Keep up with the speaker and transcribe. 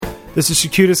This is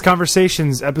Circuitous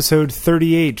Conversations, episode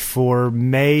 38 for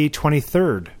May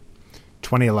 23rd,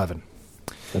 2011.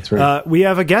 That's right. We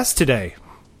have a guest today.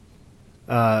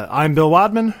 I'm Bill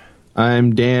Wadman.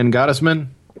 I'm Dan Gottesman.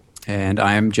 And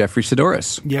I'm Jeffrey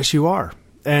Sidoris. Yes, you are.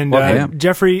 And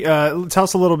Jeffrey, tell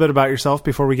us a little bit about yourself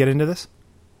before we get into this.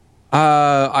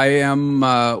 I am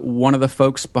one of the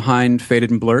folks behind Faded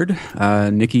and Blurred,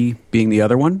 Nikki being the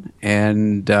other one.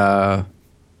 And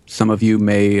some of you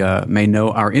may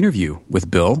know our interview with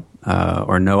Bill,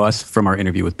 or know us from our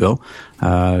interview with Bill.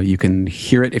 You can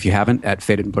hear it, if you haven't, at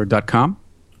fadedandblurred.com.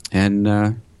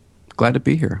 And glad to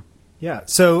be here. Yeah.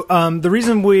 So the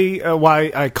reason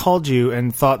why I called you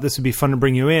and thought this would be fun to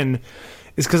bring you in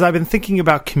is because I've been thinking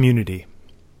about Community.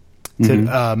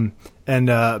 And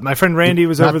my friend Randy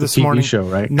was over this morning. Not the TV show,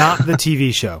 right? Not the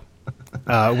TV show.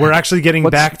 We're actually getting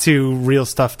back to real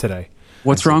stuff today.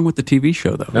 What's wrong with the TV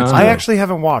show, though? I actually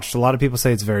haven't watched. A lot of people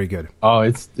say it's very good. Oh,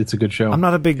 it's a good show. I'm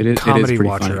not a big comedy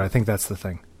watcher. Funny. I think that's the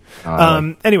thing.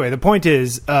 Anyway, the point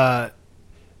is, my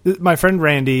friend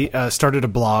Randy started a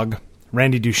blog,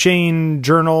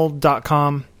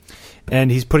 randyduchesnejournal.com,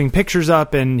 and he's putting pictures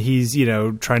up, and he's,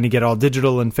 trying to get all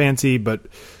digital and fancy, but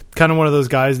kind of one of those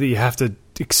guys that you have to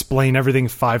explain everything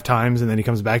 5 times, and then he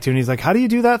comes back to you, and he's like, how do you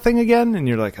do that thing again? And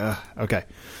you're like, okay.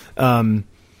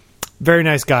 Very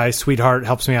nice guy, sweetheart,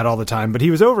 helps me out all the time. But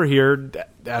he was over here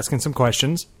asking some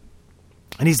questions.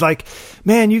 And he's like,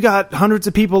 man, you got hundreds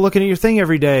of people looking at your thing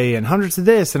every day and hundreds of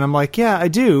this. And I'm like, yeah, I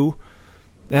do.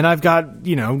 And I've got,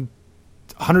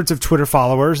 hundreds of Twitter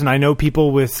followers. And I know people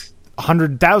with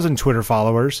 100,000 Twitter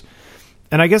followers.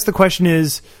 And I guess the question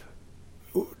is,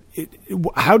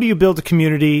 how do you build a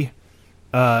community?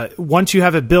 Once you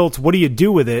have it built, what do you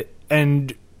do with it?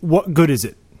 And what good is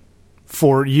it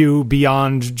for you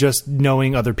beyond just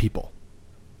knowing other people?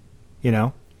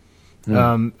 Jeffrey,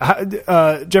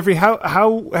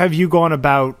 how have you gone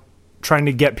about trying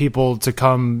to get people to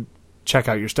come check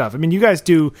out your stuff? I mean, you guys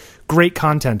do great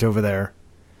content over there.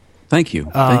 Thank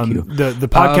you. Thank you. The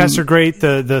podcasts are great.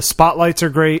 The spotlights are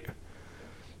great.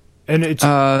 And it's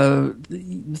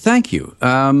thank you.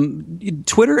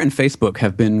 Twitter and Facebook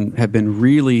have been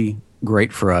really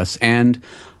great for us, and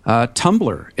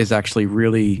Tumblr is actually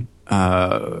really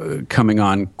coming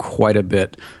on quite a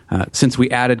bit since we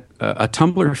added a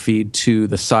Tumblr feed to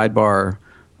the sidebar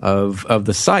of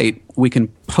the site. We can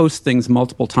post things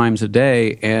multiple times a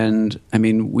day, and I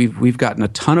mean we've gotten a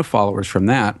ton of followers from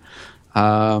that.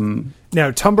 Now,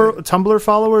 Tumblr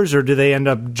followers, or do they end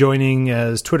up joining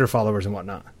as Twitter followers and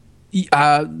whatnot?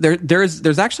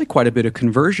 There's actually quite a bit of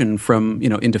conversion from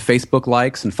into Facebook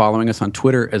likes and following us on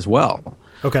Twitter as well.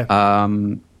 Okay.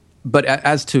 But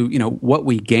as to what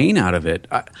we gain out of it,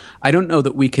 I don't know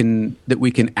that we can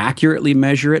accurately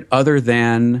measure it. Other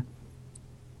than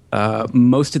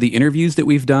most of the interviews that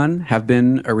we've done have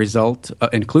been a result,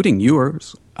 including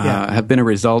yours, have been a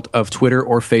result of Twitter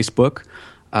or Facebook.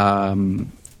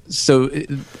 So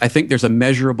I think there's a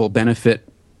measurable benefit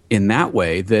in that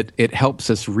way, that it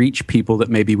helps us reach people that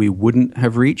maybe we wouldn't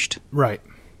have reached. Right.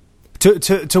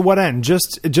 To what end?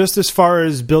 Just as far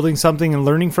as building something and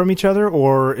learning from each other,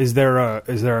 or is there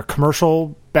a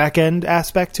commercial back end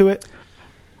aspect to it?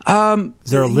 Is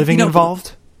there a living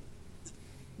involved?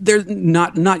 There's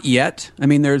not yet. I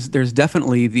mean, there's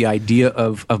definitely the idea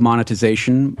of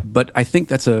monetization, but I think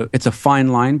it's a fine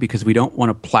line, because we don't want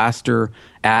to plaster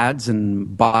ads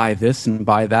and buy this and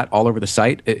buy that all over the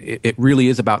site. It really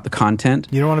is about the content.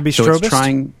 You don't want to be so Strobist? It's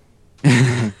trying.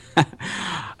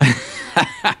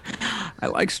 I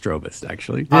like Strobist,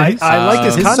 actually. I like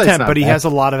his content, but he has a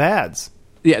lot of ads.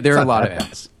 Yeah, there are a lot of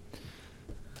ads.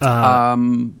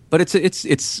 But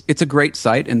it's a great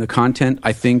site, and the content,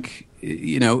 I think,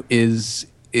 is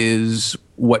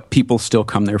what people still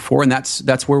come there for, and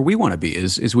that's where we want to be.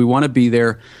 Is we want to be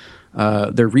their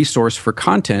resource for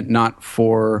content, not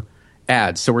for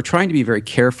ads. So we're trying to be very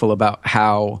careful about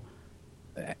how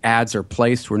ads are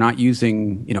placed. We're not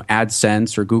using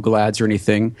AdSense or Google Ads or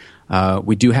anything.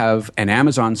 We do have an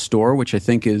Amazon store, which I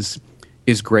think is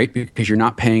great, because you're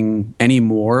not paying any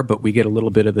more, but we get a little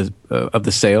bit of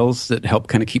the sales that help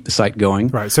kind of keep the site going.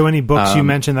 Right. So any books you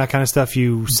mention, that kind of stuff,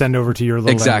 you send over to your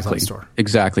little Amazon store.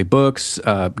 Exactly. Books,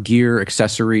 gear,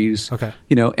 accessories. Okay.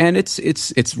 And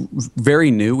it's very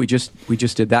new. We just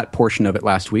did that portion of it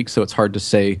last week, so it's hard to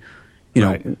say,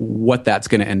 what that's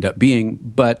going to end up being,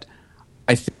 but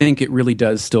I think it really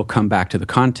does still come back to the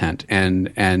content,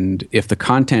 and if the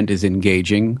content is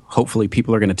engaging, hopefully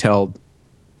people are going to tell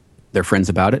their friends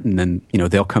about it, and then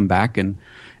they'll come back, and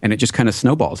it just kind of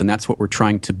snowballs, and that's what we're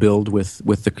trying to build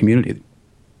with the community.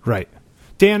 Right.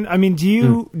 Dan, I mean,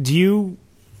 do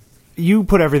you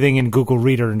put everything in Google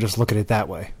Reader and just look at it that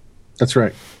way? That's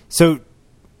right. So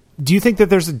do you think that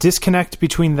there's a disconnect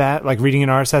between that, like reading an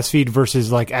RSS feed,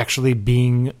 versus like actually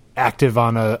being active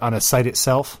on a site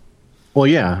itself? Well,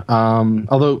 yeah.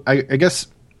 Although I guess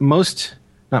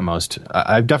not most,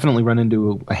 I've definitely run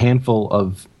into a handful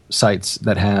of sites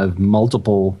that have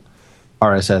multiple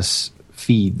RSS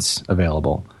feeds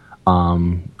available.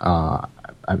 I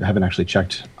haven't actually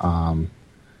checked.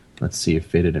 Let's see if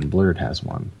Faded and Blurred has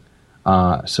one.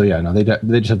 So yeah, no, they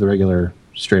just have the regular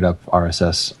straight up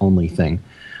RSS only thing.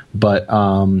 But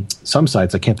some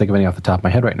sites, I can't think of any off the top of my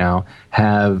head right now,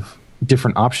 have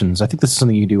different options. I think this is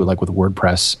something you do like with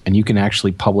WordPress, and you can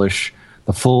actually publish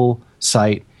the full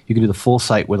site. You can do the full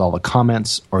site with all the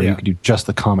comments, or you can do just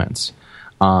the comments.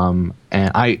 And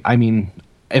I mean,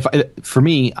 for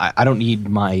me, I don't need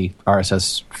my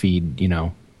RSS feed,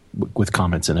 with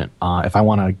comments in it. If I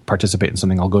want to participate in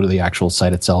something, I'll go to the actual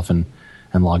site itself and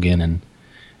log in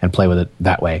and play with it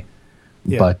that way.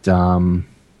 Yeah. But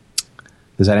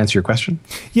does that answer your question?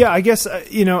 Yeah, I guess,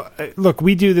 look,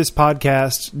 we do this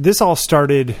podcast. This all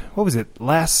started, what was it,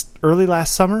 early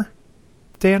last summer,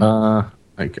 Dan?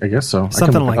 I guess so.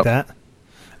 Something like that.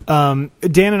 Dan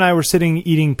and I were sitting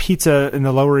eating pizza in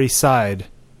the Lower East Side.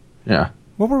 Yeah.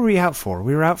 What were we out for?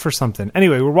 We were out for something.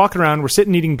 Anyway, we're walking around, we're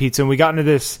sitting eating pizza, and we got into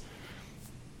this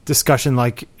discussion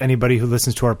like anybody who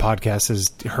listens to our podcast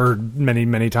has heard many,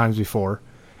 many times before.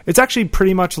 It's actually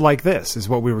pretty much like this, is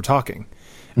what we were talking.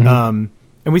 Mm-hmm.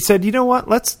 And we said, you know what,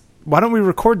 why don't we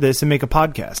record this and make a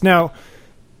podcast? Now,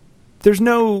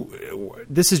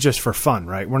 this is just for fun,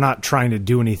 right? We're not trying to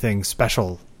do anything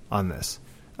special on this.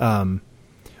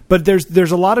 But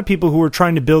there's a lot of people who are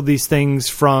trying to build these things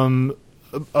from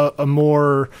a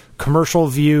more commercial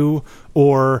view,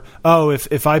 or,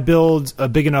 if I build a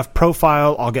big enough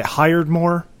profile, I'll get hired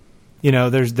more.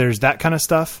 There's that kind of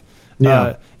stuff.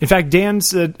 Yeah. In fact, Dan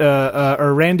said,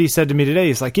 or Randy said to me today,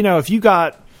 he's like, if you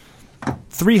got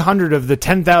 300 of the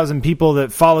 10,000 people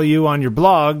that follow you on your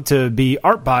blog to be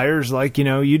art buyers, like,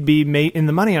 you'd be in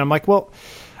the money. And I'm like, well,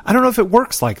 I don't know if it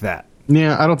works like that.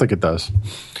 Yeah, I don't think it does.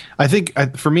 I think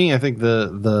for me,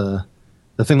 the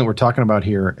thing that we're talking about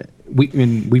here,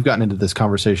 we've gotten into this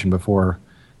conversation before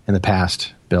in the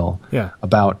past, Bill,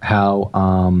 about how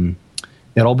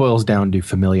it all boils down to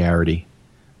familiarity.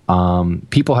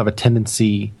 People have a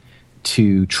tendency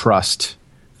to trust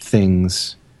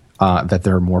things that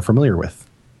they're more familiar with,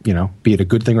 be it a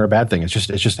good thing or a bad thing. It's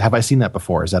just, have I seen that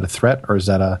before? Is that a threat, or is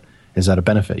that a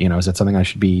benefit? Is that something I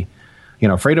should be,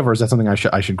 afraid of, or is that something I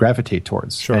should gravitate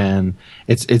towards? Sure. And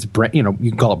it's brand, you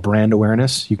can call it brand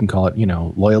awareness. You can call it,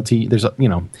 loyalty. There's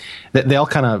they all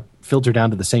kind of filter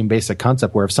down to the same basic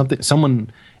concept, where if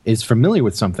someone is familiar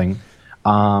with something,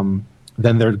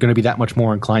 then they're going to be that much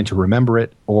more inclined to remember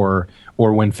it, or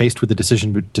when faced with the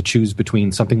decision to choose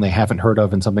between something they haven't heard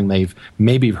of and something they've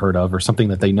maybe heard of, or something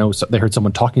that they know they heard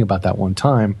someone talking about that one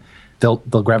time, they'll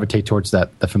gravitate towards the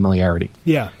familiarity.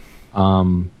 Yeah.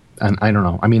 And I don't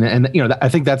know. I mean, and I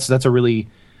think that's a really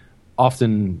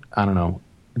often, I don't know,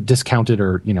 discounted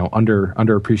or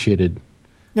underappreciated.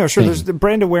 No, sure. There's the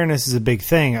brand awareness is a big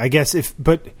thing, I guess.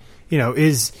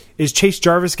 Is Chase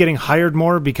Jarvis getting hired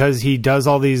more because he does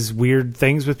all these weird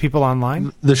things with people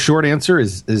online? The short answer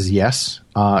is yes.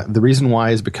 The reason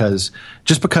why is because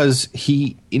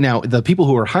he, the people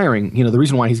who are hiring, the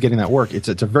reason why he's getting that work, it's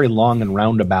a very long and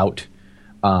roundabout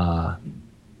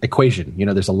equation.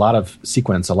 There's a lot of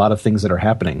sequence, a lot of things that are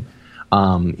happening.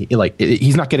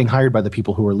 He's not getting hired by the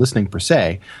people who are listening per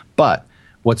se, but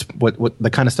what the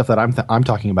kind of stuff that I'm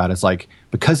talking about is like,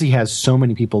 because he has so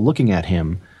many people looking at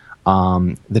him,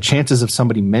 the chances of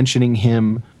somebody mentioning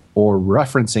him or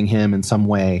referencing him in some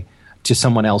way to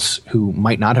someone else who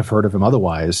might not have heard of him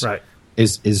otherwise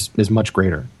is much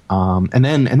greater. And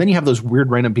then you have those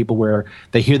weird random people where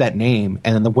they hear that name,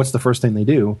 and then what's the first thing they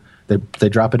do? They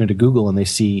drop it into Google and they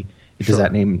see,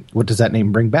 what does that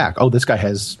name bring back? Oh, this guy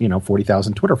has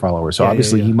 40,000 Twitter followers. So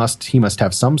obviously he must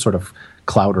have some sort of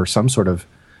clout or some sort of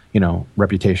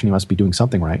reputation. He must be doing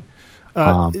something right.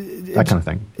 That kind of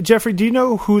thing. Jeffrey, do you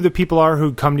know who the people are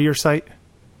who come to your site?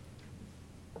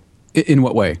 In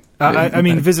what way? I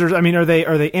mean, visitors. I mean, are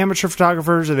they amateur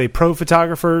photographers? Are they pro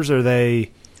photographers? Are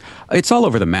they? It's all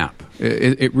over the map.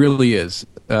 It really is.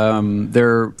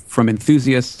 They're from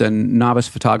enthusiasts and novice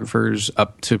photographers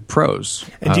up to pros.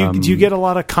 And do you get a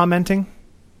lot of commenting?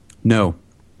 No.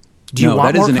 Do you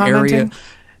want more commenting?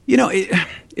 Area.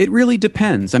 It really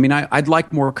depends. I mean, I'd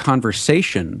like more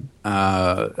conversation.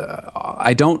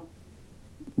 I don't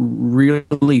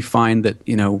really find that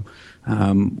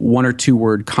one or two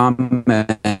word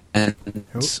comments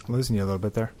losing you a little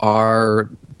bit there are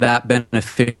that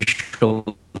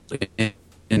beneficial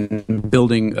in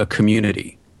building a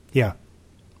community. Yeah.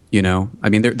 You know, I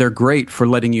mean, they're great for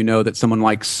letting you know that someone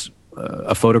likes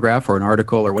a photograph or an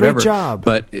article or whatever. Great job.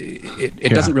 But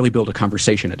it doesn't really build a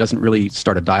conversation. It doesn't really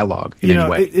start a dialogue in any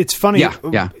way. It's funny.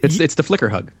 Yeah. It's the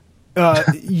Flickr hug.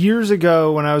 Years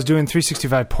ago, when I was doing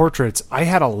 365 portraits, I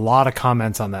had a lot of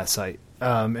comments on that site.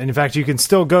 And in fact, you can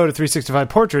still go to 365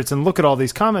 portraits and look at all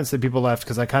these comments that people left,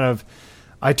 because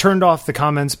I turned off the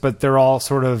comments, but they're all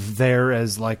sort of there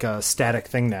as like a static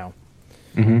thing now.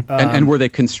 Mm-hmm. And were they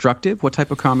constructive? What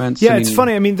type of comments? Yeah, it's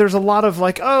funny. I mean, there's a lot of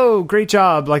like, oh, great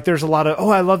job. Like, there's a lot of, oh,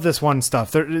 I love this one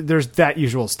stuff. There's that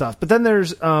usual stuff. But then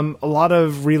there's a lot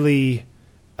of really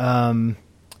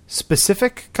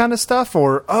specific kind of stuff,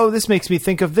 or, oh, this makes me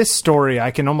think of this story.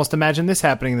 I can almost imagine this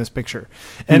happening in this picture.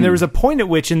 And there was a point at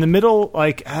which in the middle,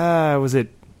 like, was it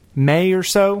May or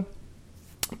so?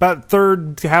 About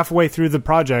halfway through the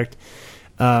project,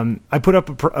 I put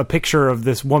up a picture of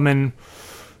this woman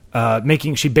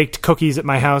she baked cookies at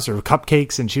my house, or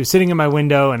cupcakes, and she was sitting in my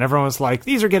window, and everyone was like,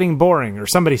 these are getting boring, or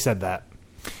somebody said that.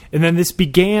 And then this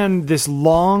began this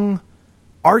long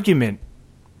argument.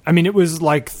 I mean, it was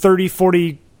like 30,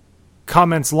 40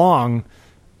 comments long,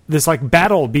 this like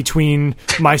battle between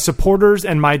my supporters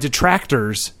and my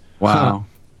detractors. Wow.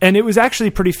 And it was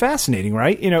actually pretty fascinating,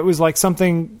 right? You know, it was like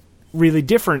something really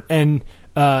different, and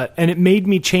it made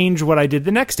me change what I did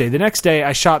the next day. The next day,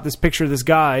 I shot this picture of this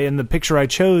guy, and the picture I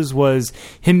chose was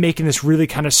him making this really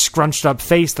kind of scrunched up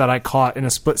face that I caught in a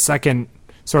split second,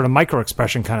 sort of micro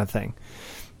expression kind of thing.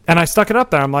 And I stuck it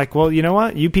up there. I'm like, well, you know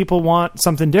what? You people want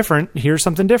something different. Here's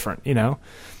something different, you know?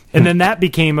 And then that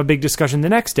became a big discussion the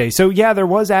next day. So yeah, there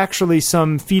was actually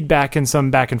some feedback and some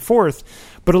back and forth,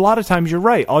 but a lot of times you're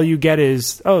right. All you get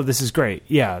is, oh, this is great.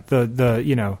 Yeah,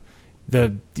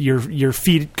 your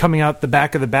feet coming out the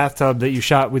back of the bathtub that you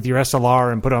shot with your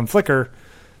SLR and put on Flickr,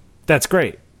 that's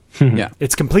great. Yeah,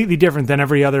 it's completely different than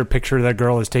every other picture that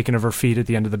girl has taken of her feet at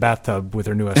the end of the bathtub with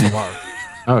her new SLR.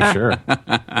 Oh, sure.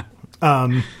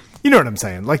 You know what I'm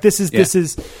saying? Like this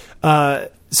is.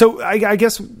 So I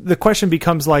guess the question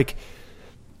becomes like,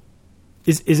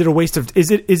 is it a waste of?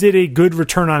 Is it a good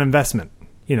return on investment?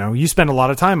 You know, you spend a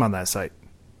lot of time on that site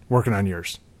working on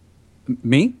yours.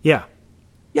 Me? Yeah.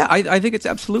 Yeah, I think it's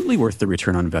absolutely worth the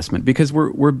return on investment, because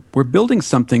we're building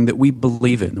something that we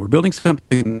believe in. We're building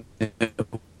something that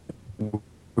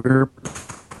we're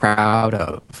proud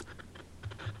of.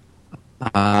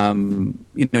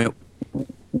 You know,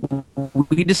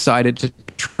 we decided to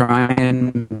try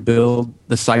and build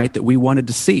the site that we wanted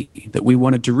to see, that we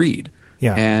wanted to read.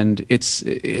 Yeah. And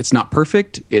it's not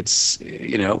perfect. It's,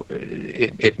 you know,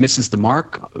 it misses the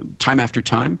mark time after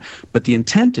time, but the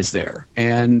intent is there.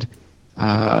 And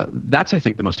that's, I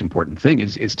think, the most important thing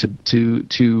is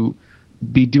to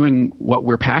be doing what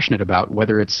we're passionate about,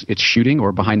 whether it's shooting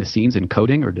or behind the scenes and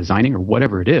coding or designing or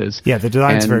whatever it is. Yeah, the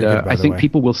design's very good, by I think the way.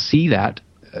 people will see that.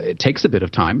 It takes a bit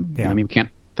of time. Yeah. I mean, we can't.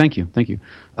 Thank you. You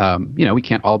know, we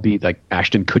can't all be like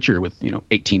Ashton Kutcher with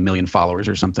 18 million followers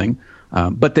or something.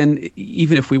 But then,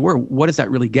 even if we were, what does that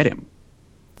really get him?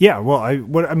 Yeah. Well,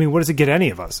 what does it get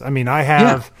any of us? I mean, I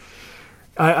have. Yeah.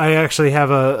 I actually have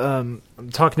I'm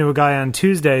talking to a guy on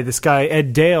Tuesday. This guy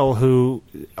Ed Dale,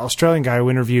 Australian guy who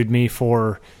interviewed me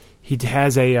for. He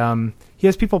has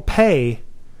people pay.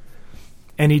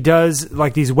 And he does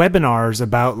like these webinars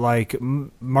about like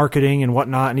marketing and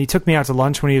whatnot. And he took me out to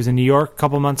lunch when he was in New York a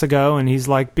couple months ago. And he's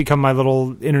like become my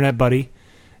little internet buddy.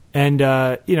 And,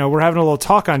 we're having a little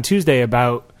talk on Tuesday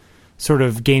about sort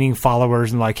of gaining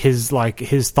followers and like his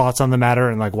thoughts on the matter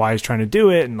and like why he's trying to do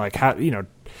it and like how,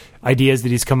 ideas that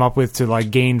he's come up with to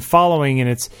like gain following. And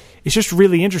it's just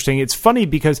really interesting. It's funny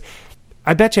because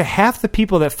I bet you half the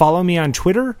people that follow me on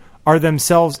Twitter are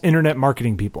themselves internet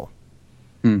marketing people.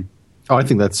 Hmm. Oh, I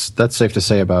think that's safe to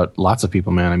say about lots of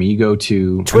people, man. I mean, you go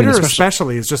to Twitter,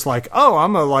 especially is just like, oh,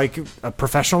 I'm a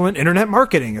professional in internet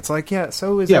marketing. It's like, yeah,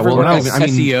 so is everyone else.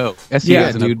 SEO,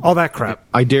 yeah, dude, all that crap.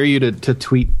 I dare you to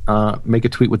tweet, make a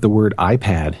tweet with the word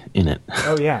iPad in it.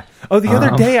 Oh yeah. Oh, the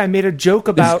other day I made a joke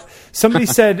about somebody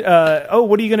said, "Oh,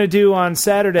 what are you going to do on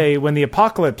Saturday when the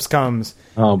apocalypse comes?"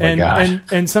 Oh my god!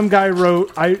 And some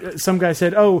guy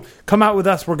said, "Oh, come out with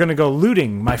us. We're going to go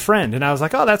looting, my friend." And I was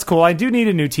like, "Oh, that's cool. I do need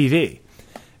a new TV."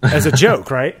 As a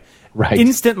joke, right? Right.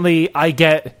 Instantly, I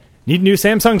get need a new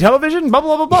Samsung television. Blah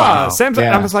blah blah blah. Wow. Samsung.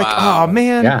 Yeah. I was like, "Oh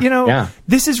man,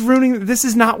 this is ruining. This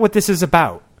is not what this is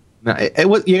about." No,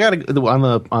 you got to on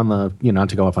the not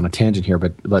to go off on a tangent here,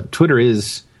 but Twitter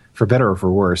is, for better or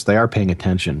for worse, they are paying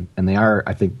attention, and they are,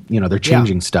 I think, they're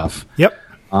changing stuff. Yep.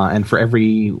 And for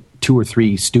every 2 or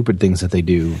 3 stupid things that they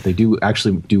do. They do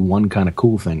actually do one kind of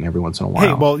cool thing every once in a while.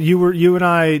 Hey, well, you and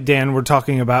I, Dan, were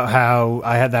talking about how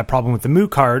I had that problem with the Moo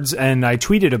cards, and I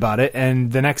tweeted about it,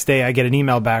 and the next day I get an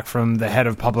email back from the head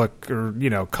of public or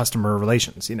customer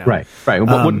relations. Right.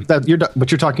 But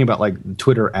you're talking about like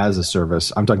Twitter as a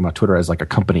service. I'm talking about Twitter as like a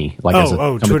company. Like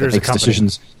Twitter as a company.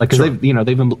 Decisions, like because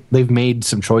they've made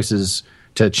some choices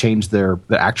to change the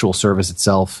actual service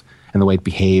itself and the way it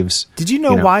behaves. Did you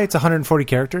know why it's 140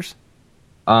 characters?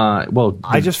 Well,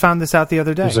 I just found this out the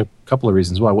other day. There's a couple of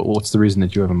reasons. Why? What's the reason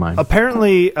that you have in mind?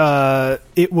 Apparently,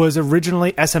 it was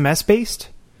originally SMS based.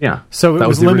 Yeah. So it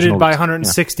was limited by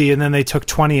 160, and then they took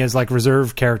 20 as like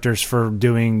reserve characters for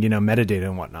doing metadata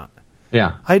and whatnot.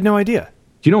 Yeah. I had no idea.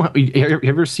 Do you know? Have you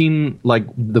ever seen like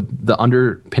the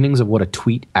underpinnings of what a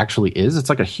tweet actually is? It's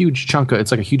like a huge chunk.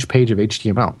 It's like a huge page of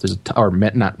HTML. There's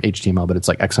not HTML, but it's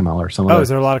like XML or something. Oh, is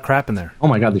there a lot of crap in there? Oh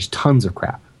my God, there's tons of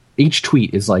crap. Each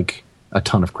tweet is like a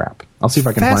ton of crap. I'll see if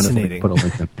I can find it. Put a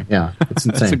link in. Yeah, it's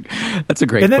insane. That's a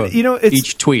great quote.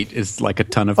 Each tweet is like a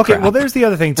ton of crap. Okay, well, there's the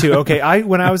other thing too. Okay,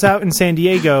 when I was out in San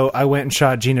Diego, I went and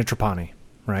shot Gina Trapani.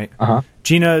 Right.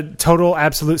 Gina, total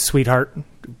absolute sweetheart.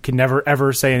 Can never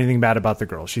ever say anything bad about the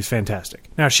girl. She's fantastic.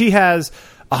 Now she has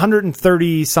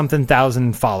 130 something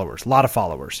thousand followers, a lot of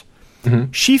followers.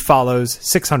 Mm-hmm. She follows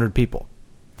 600 people.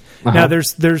 Now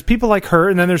there's people like her,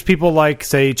 and then there's people like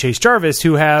say Chase Jarvis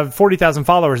who have 40,000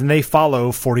 followers and they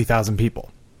follow 40,000 people.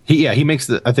 He makes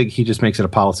I think he just makes it a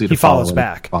policy to follow follows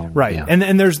back. Right. Yeah.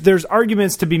 And there's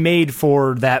arguments to be made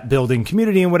for that building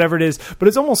community and whatever it is, but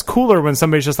it's almost cooler when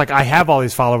somebody's just like, I have all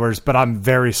these followers, but I'm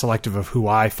very selective of who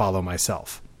I follow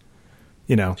myself.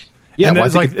 Yeah. And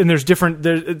there's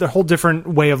a whole different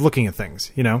way of looking at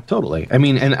things, Totally. I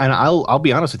mean, and I'll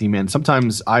be honest with you, man.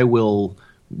 Sometimes I will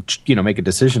make a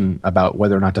decision about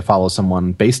whether or not to follow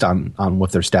someone based on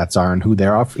what their stats are and who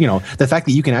they're off. The fact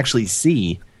that you can actually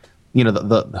see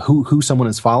the who someone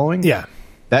is following,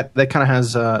 that kind of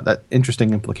has that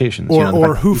interesting implications,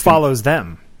 or who follows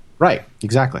them, right?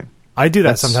 Exactly. I do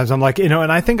that sometimes. I'm like, and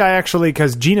I think I actually,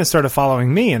 because Gina started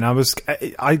following me, and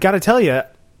I got to tell you,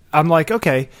 I'm like,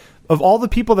 okay, of all the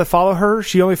people that follow her,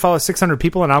 she only follows 600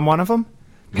 people, and I'm one of them.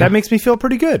 That makes me feel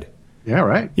pretty good. Yeah,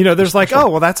 right. There's like, oh,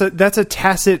 well, that's a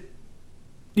tacit,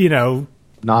 nod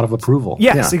of approval.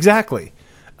 Yes, exactly.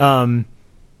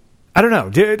 I don't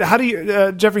know. How do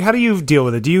you, Jeffrey? How do you deal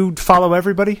with it? Do you follow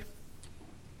everybody?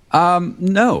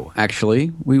 No,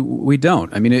 actually, we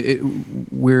don't. I mean,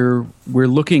 we're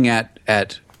looking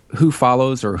at who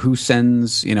follows or who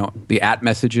sends, the @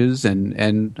 messages,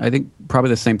 and I think probably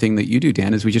the same thing that you do,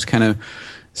 Dan, is we just kind of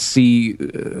see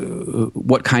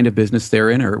what kind of business they're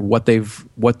in or what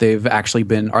they've actually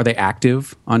been. Are they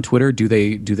active on Twitter? Do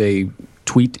they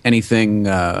tweet anything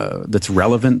that's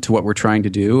relevant to what we're trying to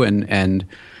do, and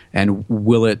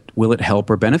will it help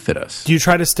or benefit us? Do you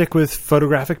try to stick with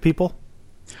photographic people?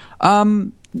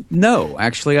 No,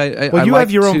 actually, Well, you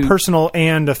have your own personal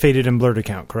and a Faded and Blurred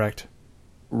account, correct?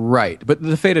 Right, but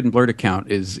the Faded and Blurred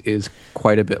account is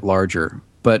quite a bit larger.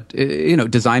 But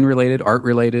design related, art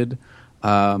related.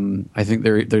 I think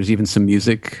there's even some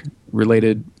music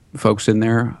related folks in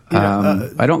there.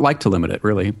 I don't like to limit it,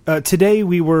 really. Today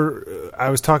I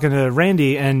was talking to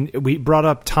Randy, and we brought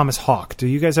up Thomas Hawk. Do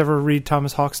you guys ever read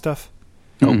Thomas Hawk stuff?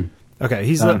 No. Okay,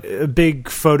 he's a big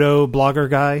photo blogger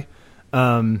guy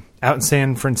out in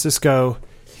San Francisco.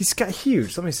 He's got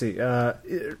huge. Let me see.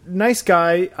 Nice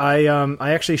guy.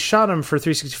 I actually shot him for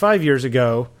 365 years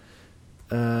ago.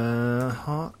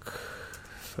 Hawk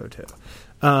photo.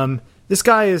 This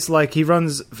guy is like, he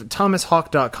runs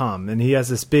ThomasHawk.com, and he has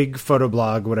this big photo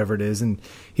blog, whatever it is, and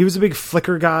he was a big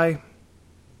Flickr guy,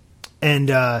 and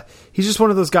he's just one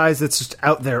of those guys that's just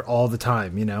out there all the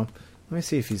time, Let me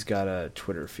see if he's got a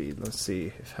Twitter feed. Let's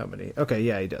see how many. Okay,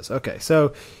 yeah, he does. Okay,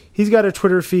 so he's got a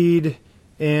Twitter feed,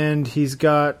 and he's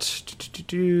got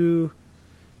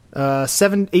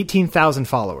 18,000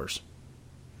 followers.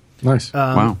 Nice.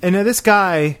 Wow. And this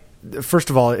guy, first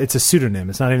of all, it's a pseudonym.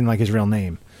 It's not even like his real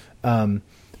name.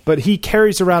 But he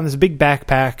carries around this big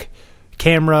backpack,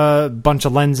 camera, bunch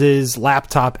of lenses,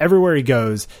 laptop, everywhere he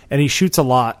goes, and he shoots a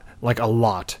lot, like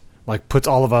puts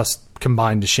all of us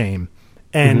combined to shame.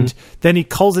 And then he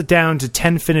culls it down to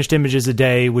 10 finished images a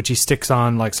day, which he sticks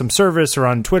on like some service or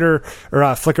on Twitter or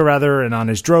Flickr rather, and on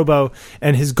his Drobo.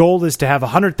 And his goal is to have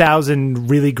 100,000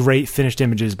 really great finished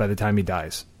images by the time he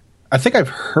dies. I think I've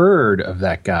heard of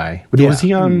that guy, but was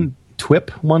he on TWIP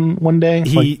one day?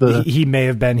 He may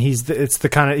have been. He's the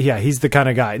kind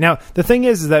of guy. Now the thing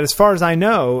is that as far as I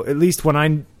know, at least when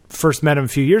I first met him a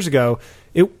few years ago,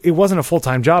 it wasn't a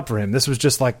full-time job for him. This was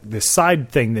just like this side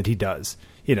thing that he does.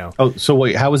 Oh, so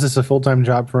wait, how is this a full-time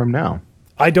job for him now?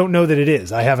 I don't know that it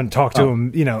is. I haven't talked to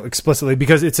him, explicitly,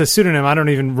 because it's a pseudonym. I don't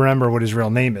even remember what his real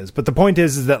name is. But the point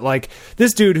is that like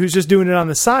this dude who's just doing it on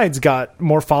the sides got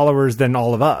more followers than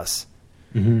all of us.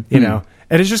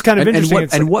 And it's just kind of interesting.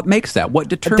 And what makes that? What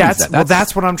determines that? Well,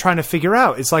 that's what I'm trying to figure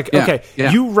out. It's like,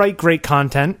 you write great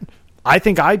content. I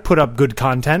think I put up good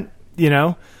content,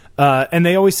 and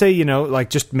they always say, like,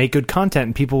 just make good content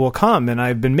and people will come. And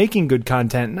I've been making good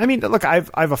content. I mean, look, I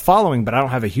have a following, but I don't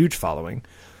have a huge following.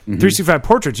 365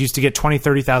 Portraits used to get 20,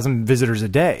 30,000 visitors a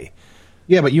day.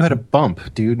 Yeah, but you had a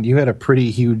bump, dude. You had a pretty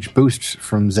huge boost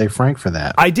from Ze Frank for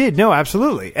that. I did, no,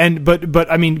 absolutely. And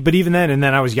but even then, and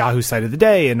then I was Yahoo Site of the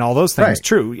Day and all those things. Right.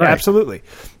 True, right. Absolutely.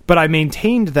 But I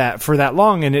maintained that for that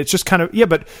long, and it's just kind of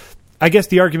But I guess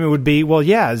the argument would be, well,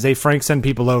 yeah, Ze Frank sent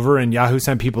people over, and Yahoo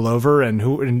sent people over,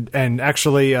 and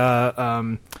actually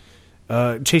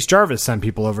Chase Jarvis sent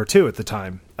people over too at the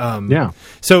time.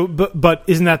 So, but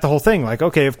isn't that the whole thing? Like,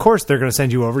 okay, of course they're going to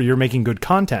send you over. You're making good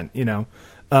content,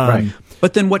 Right.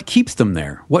 But then what keeps them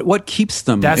there? What keeps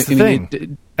them? That's the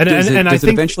thing. Does it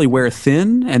eventually wear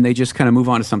thin and they just kind of move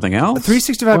on to something else?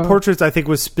 365 Portraits, I think,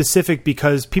 was specific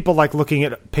because people like looking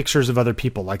at pictures of other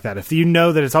people like that. If you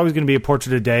know that it's always going to be a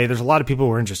portrait a day, there's a lot of people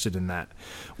who are interested in that.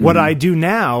 What I do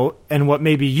now, and what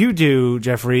maybe you do,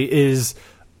 Jeffrey, is...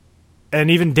 And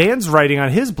even Dan's writing on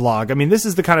his blog. I mean, this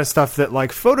is the kind of stuff that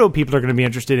like photo people are going to be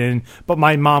interested in, but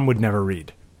my mom would never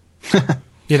read.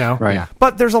 Right. Yeah.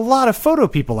 But there's a lot of photo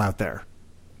people out there,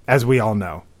 as we all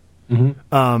know.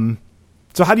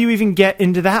 So how do you even get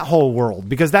into that whole world?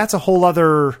 Because that's a whole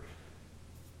other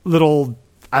little,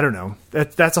 I don't know.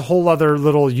 That's a whole other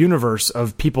little universe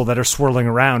of people that are swirling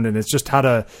around, and it's just how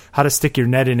to stick your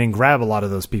net in and grab a lot of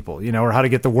those people, or how to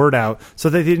get the word out so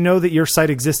that they know that your site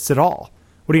exists at all.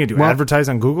 What are you going to do? Advertise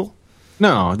on Google?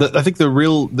 No, I think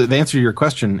the answer to your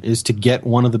question is to get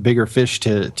one of the bigger fish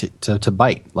to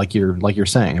bite, like you're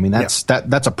saying. I mean, that's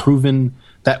a proven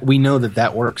that we know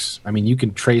that works. I mean, you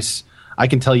can trace. I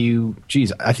can tell you,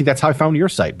 geez, I think that's how I found your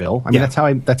site, Bill. I mean, that's how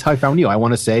I found you. I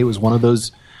want to say it was one of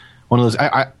those.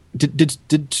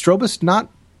 Did Strobist not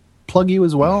plug you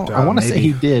as well? I want to say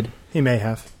he did. He may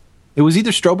have. It was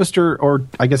either Strobist or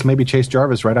I guess maybe Chase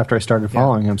Jarvis right after I started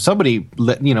following him. Somebody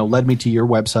led me to your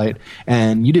website,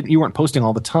 and you weren't posting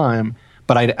all the time,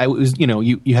 but I was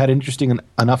you had interesting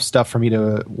enough stuff for me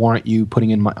to warrant you putting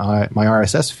in my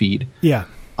RSS feed. Yeah.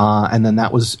 And then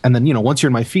once you're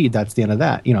in my feed, that's the end of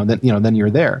that. Then you're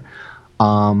there.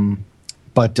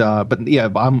 But yeah,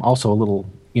 I'm also a little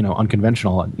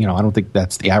unconventional. I don't think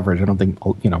that's the average. I don't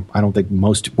think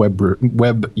most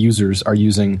web users are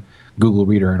using Google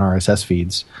Reader and RSS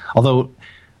feeds. Although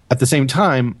at the same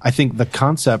time, I think the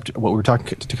concept, what we're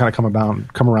talking to kind of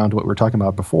come around to what we were talking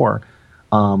about before,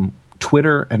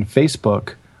 Twitter and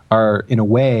Facebook are in a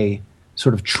way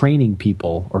sort of training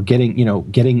people or getting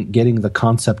the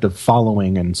concept of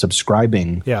following and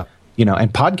subscribing. Yeah.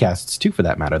 And podcasts too, for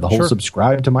that matter. The whole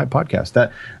subscribe to my podcast.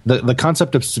 That the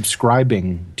concept of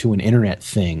subscribing to an internet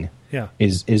thing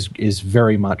is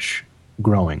very much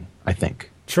growing, I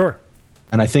think. Sure.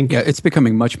 And I think it's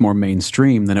becoming much more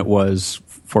mainstream than it was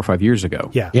 4 or 5 years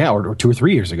ago. Yeah, or 2 or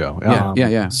 3 years ago.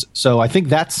 Yeah. So I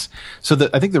think I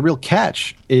think the real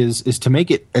catch is to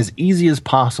make it as easy as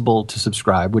possible to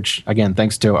subscribe. Which again,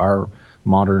 thanks to our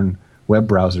modern web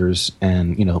browsers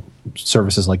and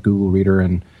services like Google Reader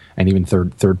and even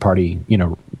third party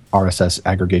RSS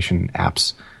aggregation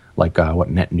apps like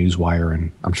NetNewsWire,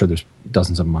 and I'm sure there's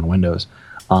dozens of them on Windows.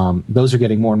 Those are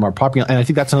getting more and more popular. And I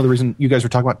think that's another reason you guys were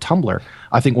talking about Tumblr.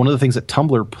 I think one of the things that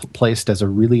Tumblr placed as a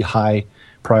really high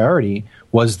priority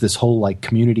was this whole like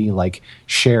community, like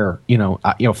share,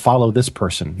 follow this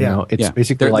person. It's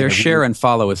basically their share and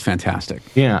follow is fantastic.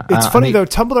 Yeah. It's funny though,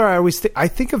 Tumblr, I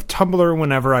think of Tumblr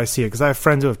whenever I see it, because I have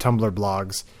friends who have Tumblr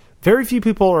blogs. Very few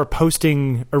people are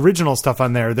posting original stuff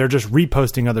on there. They're just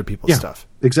reposting other people's stuff.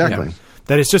 Exactly. Yeah.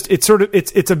 That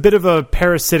it's a bit of a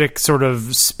parasitic sort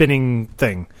of spinning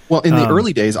thing. Well, in the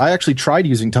early days, I actually tried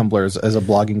using Tumblr as a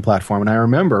blogging platform, and I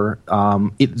remember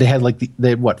they had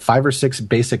 5 or 6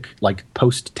 basic like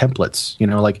post templates.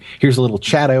 Like here's a little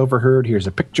chat I overheard, here's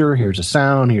a picture, here's a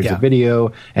sound, here's a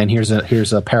video, and here's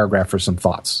a paragraph for some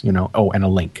thoughts. And a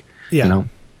link. Yeah.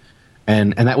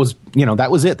 And that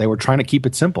was it. They were trying to keep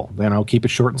it simple. Keep it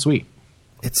short and sweet.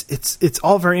 It's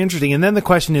all very interesting. And then the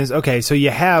question is, okay, so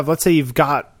let's say you've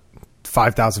got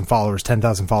 5,000 followers,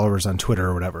 10,000 followers on Twitter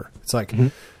or whatever. It's like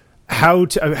how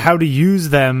to use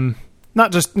them,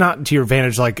 not to your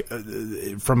advantage, like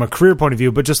from a career point of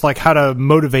view, but just like how to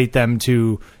motivate them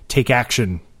to take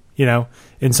action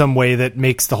in some way that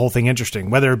makes the whole thing interesting,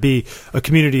 whether it be a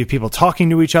community of people talking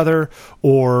to each other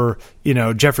or,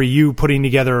 Jeffrey, you putting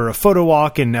together a photo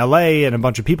walk in LA and a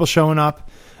bunch of people showing up,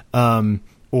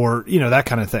 or, that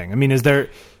kind of thing. I mean, is there...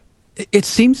 It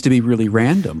seems to be really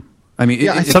random. I mean,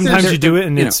 sometimes you do it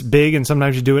and it's big, and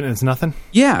sometimes you do it and it's nothing.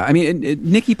 Yeah, I mean,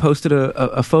 Nikki posted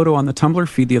a photo on the Tumblr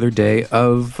feed the other day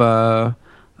of a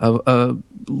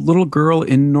little girl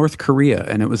in North Korea,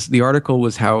 and the article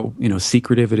was how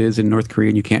secretive it is in North Korea,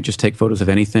 and you can't just take photos of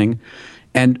anything.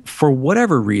 And for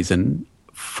whatever reason,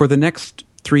 for the next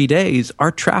 3 days,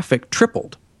 our traffic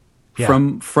tripled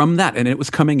from that, and it was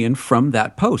coming in from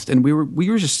that post, and we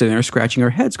were just sitting there scratching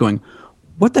our heads, going,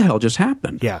 "What the hell just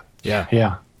happened?" Yeah.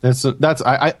 That's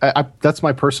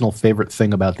my personal favorite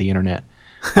thing about the internet.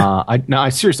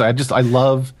 Seriously, I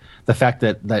love the fact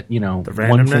that the randomness.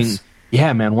 One thing,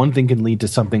 yeah, man, one thing can lead to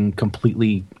something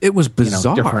completely. It was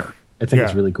bizarre. Different. I think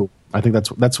it's really cool. I think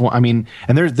that's one. I mean,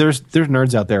 and there's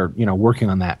nerds out there, working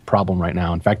on that problem right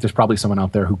now. In fact, there's probably someone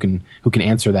out there who can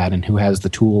answer that and who has the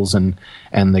tools and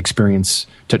the experience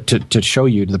to show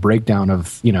you the breakdown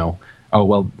of oh,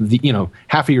 well,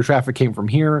 half of your traffic came from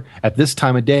here at this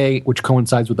time of day, which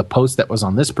coincides with the post that was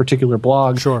on this particular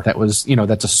blog. Sure. That was,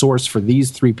 that's a source for these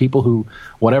 3 people who,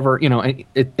 whatever, and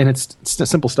it's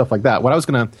simple stuff like that.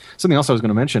 Something else I was going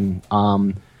to mention,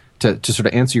 to sort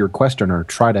of answer your question or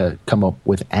try to come up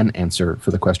with an answer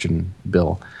for the question,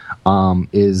 Bill,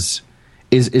 is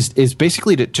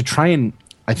basically to try and,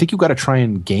 I think you've got to try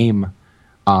and game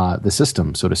the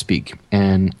system, so to speak.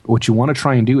 And what you want to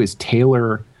try and do is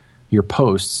tailor your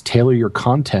posts, tailor your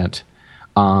content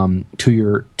to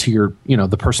your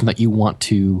the person that you want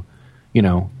to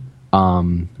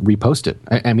repost it.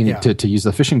 I mean, to use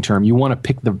the fishing term, you want to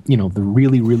pick the the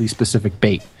really, really specific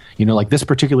bait. Like this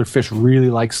particular fish really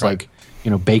likes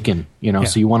bacon.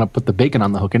 So you want to put the bacon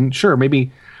on the hook. And sure,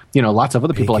 maybe lots of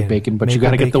other people like bacon, but you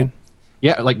got to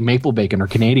get like maple bacon or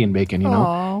Canadian bacon.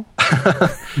 Love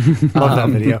that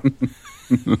video.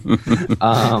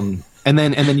 And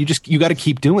then you got to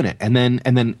keep doing it. And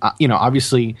then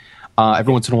obviously,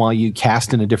 every once in a while you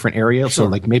cast in a different area. Sure. So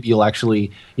like maybe you'll actually,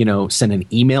 send an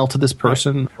email to this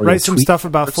person. Right. Or write some stuff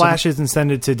about flashes and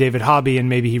send it to David Hobby, and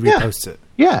maybe he reposts it.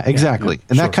 Yeah, exactly.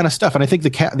 And that kind of stuff. And I think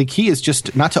the key is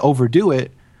just not to overdo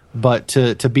it, but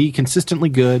to be consistently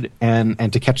good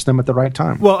and to catch them at the right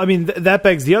time. Well, I mean, that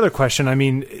begs the other question. I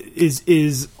mean,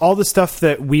 is all the stuff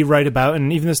that we write about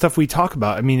and even the stuff we talk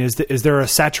about, I mean, is there a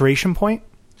saturation point?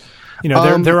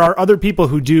 There are other people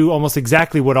who do almost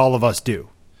exactly what all of us do.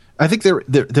 I think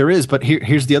there is, but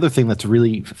here's the other thing that's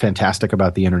really fantastic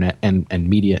about the internet and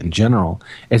media in general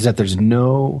is that there's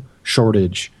no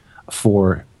shortage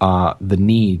for the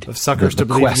need of suckers to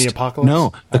believe in the apocalypse.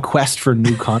 No, the quest for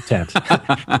new content,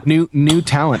 new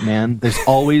talent, man. There's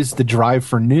always the drive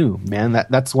for new, man.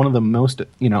 That's one of the most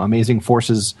amazing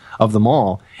forces of them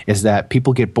all is that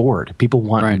people get bored. People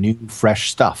want new,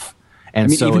 fresh stuff. And I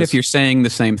mean, even if you're saying the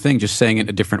same thing, just saying it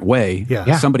a different way,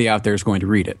 somebody out there is going to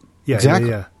read it. Yeah, exactly.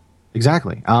 Yeah.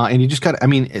 Exactly. And you just got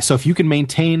to, so if you can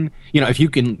maintain, if you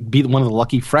can be one of the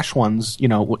lucky fresh ones,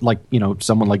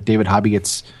 someone like David Hobby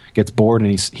gets bored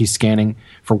and he's scanning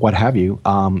for what have you,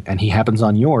 and he happens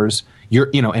on yours,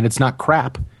 and it's not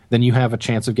crap, then you have a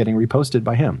chance of getting reposted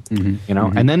by him,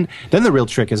 and then the real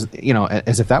trick is,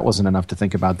 as if that wasn't enough to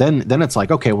think about, then it's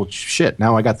like, okay, well, shit,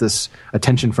 now I got this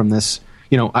attention from this,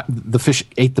 the fish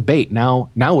ate the bait. Now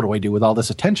what do I do with all this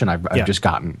attention I've just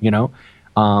gotten,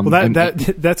 Well,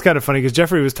 that's kind of funny because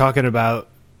Jeffrey was talking about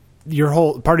your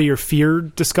whole part of your fear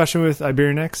discussion with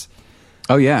IberianX.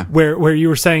 Oh yeah, where you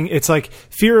were saying it's like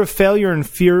fear of failure and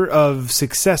fear of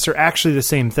success are actually the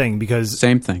same thing because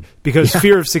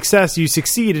fear of success, you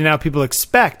succeed and now people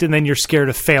expect, and then you're scared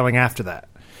of failing after that.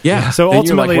 Yeah. So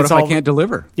ultimately, what if I can't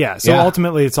deliver? Yeah. So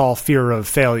ultimately, it's all fear of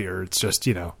failure. It's just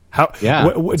how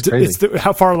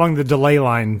how far along the delay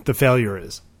line the failure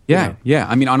is. Yeah, yeah.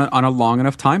 I mean, on a long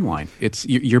enough timeline,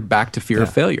 you're back to fear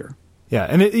of failure. Yeah,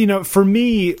 and for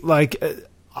me, like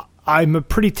I'm a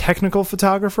pretty technical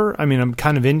photographer. I mean, I'm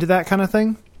kind of into that kind of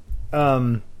thing,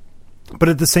 but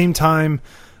at the same time,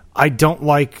 I don't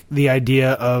like the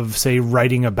idea of say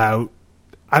writing about.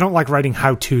 I don't like writing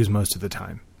how-tos most of the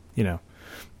time.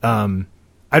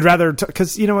 I'd rather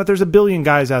because what, there's a billion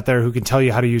guys out there who can tell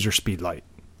you how to use your speed light.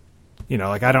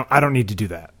 Like I don't need to do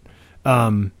that.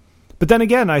 But then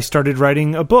again, I started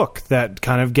writing a book that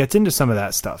kind of gets into some of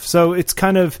that stuff. So it's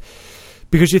kind of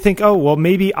because you think, oh, well,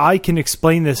 maybe I can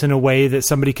explain this in a way that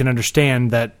somebody can understand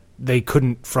that they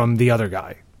couldn't from the other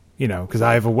guy, because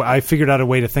I figured out a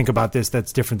way to think about this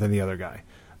that's different than the other guy.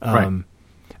 Right.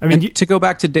 I mean, to go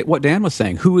back to what Dan was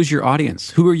saying, who is your audience?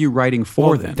 Who are you writing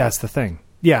for then? That's the thing.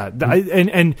 Yeah.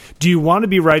 And do you want to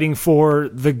be writing for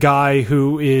the guy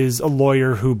who is a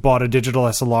lawyer who bought a digital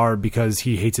SLR because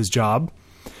he hates his job?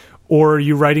 Or are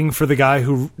you writing for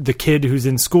the kid who's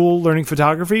in school learning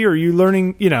photography? Or are you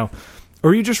learning, or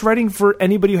are you just writing for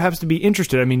anybody who happens to be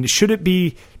interested? I mean, should it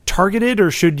be targeted,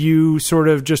 or should you sort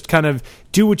of just kind of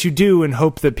do what you do and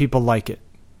hope that people like it?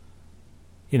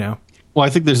 Well, I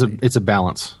think it's a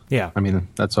balance. Yeah. I mean,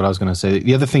 that's what I was going to say.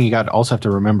 The other thing you also have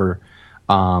to remember,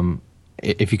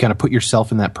 if you kind of put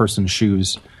yourself in that person's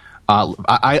shoes, I'm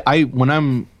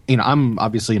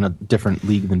obviously in a different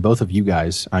league than both of you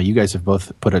guys. You guys have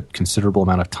both put a considerable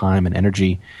amount of time and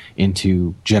energy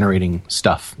into generating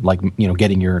stuff, like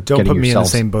getting your. Don't put me in the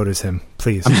same boat as him,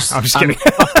 please. I'm just kidding.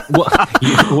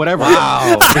 Whatever.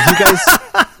 Wow.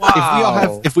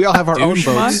 If we all have our own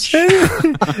boats.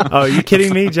 Oh, are you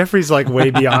kidding me? Jeffrey's like way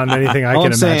beyond anything I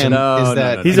can imagine.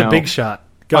 No. He's a big shot.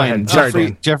 Go ahead.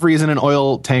 Sorry, Jeffrey is in an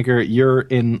oil tanker. You're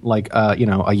in like a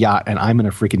yacht, and I'm in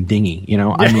a freaking dinghy.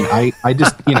 I mean, I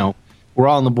just we're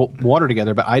all in the water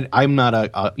together. But I'm not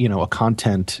a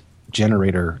content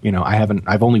generator.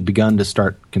 I've only begun to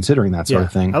start considering that sort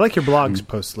of thing. I like your blogs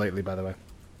posts lately, by the way.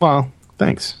 Well,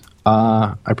 thanks.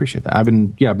 I appreciate that. I've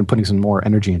been putting some more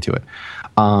energy into it.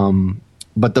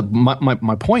 But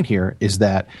my point here is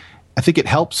that I think it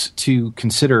helps to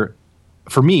consider.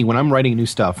 For me, when I'm writing new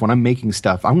stuff, when I'm making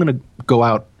stuff, I'm going to go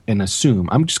out and assume.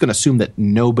 I'm just going to assume that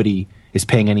nobody is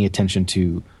paying any attention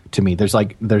to me. There's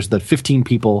the 15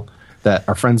 people that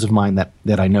are friends of mine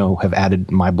that I know have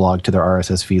added my blog to their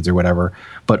RSS feeds or whatever.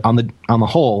 But on the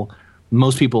whole,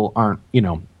 most people aren't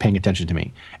paying attention to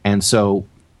me. And so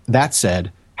that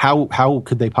said, how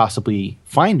could they possibly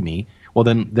find me? Well,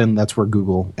 then that's where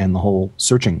Google and the whole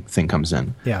searching thing comes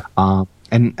in. Yeah.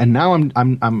 And now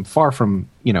I'm far from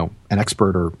an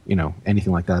expert or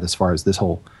anything like that as far as this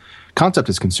whole concept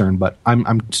is concerned. But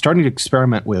I'm starting to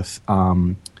experiment with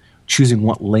choosing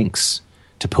what links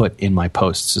to put in my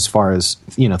posts as far as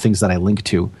things that I link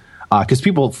to, because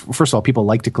people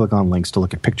like to click on links to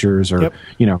look at pictures or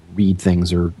read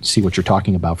things or see what you're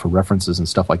talking about for references and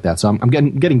stuff like that. So I'm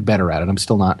getting better at it. I'm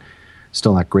still not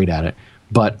great at it,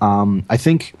 but I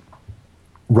think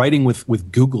writing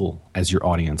with Google as your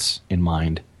audience in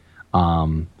mind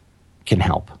can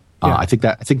help. Yeah. I think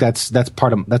that's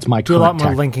my do a lot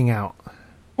more linking out.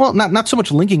 Well, not so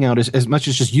much linking out as much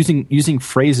as just using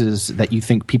phrases that you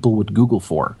think people would Google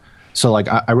for. So, like,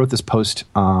 I wrote this post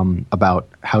about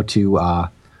how to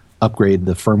upgrade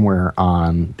the firmware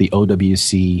on the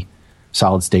OWC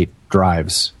solid state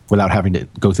drives without having to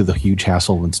go through the huge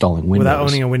hassle of installing Windows. Without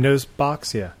owning a Windows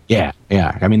box, yeah. Yeah.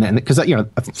 I mean, because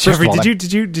Jeffrey,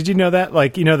 did you know that?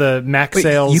 Like, the Mac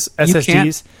sales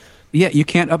SSDs. You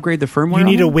can't upgrade the firmware. You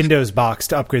need a Windows box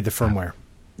to upgrade the firmware.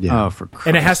 Yeah. Oh, for Christ.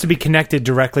 And it has to be connected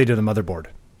directly to the motherboard.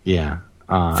 Yeah.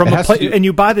 And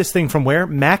you buy this thing from where?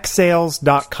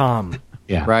 MacSales.com.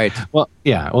 Yeah. Right. Well,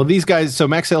 yeah. Well, these guys, so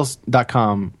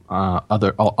MacSales.com,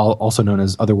 also known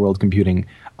as Otherworld Computing,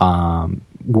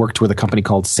 worked with a company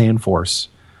called Sandforce,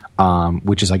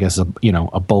 which is, I guess, a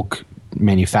bulk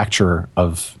manufacturer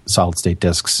of solid state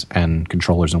disks and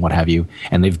controllers and what have you.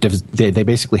 And they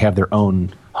basically have their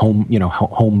own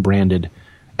home branded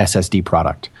SSD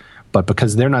product. But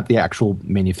because they're not the actual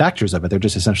manufacturers of it, they're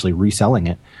just essentially reselling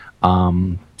it.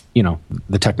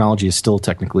 The technology is still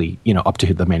technically, up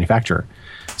to the manufacturer.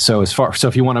 So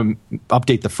if you want to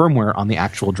update the firmware on the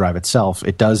actual drive itself,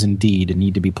 it does indeed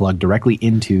need to be plugged directly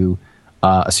into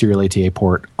a serial ATA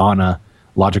port on a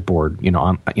logic board,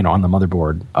 on the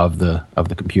motherboard of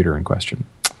the computer in question.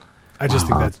 I just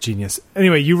think that's genius.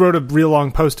 Anyway, you wrote a real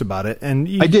long post about it, and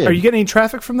I did. Are you getting any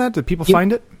traffic from that? Did people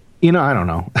find it? I don't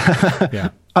know.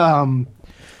 Yeah.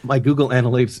 My Google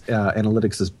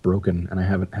Analytics is broken, and I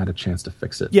haven't had a chance to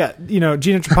fix it. Yeah, Gina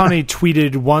Trapani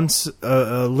tweeted once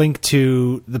a link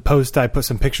to the post. I put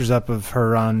some pictures up of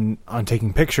her on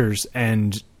taking pictures,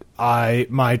 and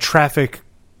my traffic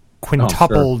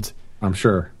quintupled. I'm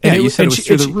sure. Yeah, you said it was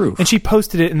through the roof. And she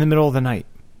posted it in the middle of the night.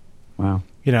 Wow.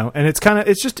 And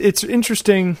it's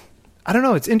interesting. I don't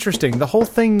know. It's interesting. The whole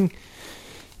thing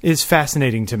is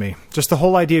fascinating to me. Just the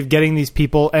whole idea of getting these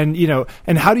people and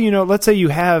how do you know, let's say you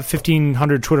have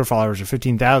 1,500 Twitter followers or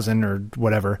 15,000 or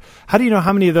whatever. How do you know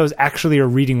how many of those actually are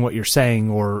reading what you're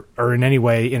saying or are in any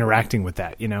way interacting with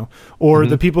that, or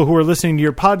the people who are listening to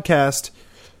your podcast,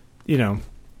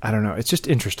 I don't know. It's just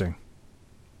interesting.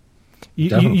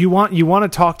 You want to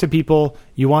talk to people,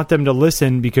 you want them to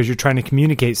listen because you're trying to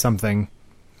communicate something.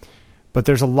 But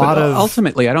there's a lot of...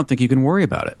 Ultimately, I don't think you can worry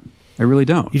about it. I really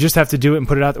don't. You just have to do it and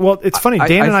put it out there. Well, it's funny.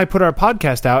 Dan and I put our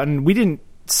podcast out, and we didn't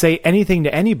say anything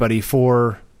to anybody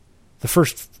for the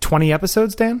first 20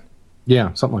 episodes, Dan?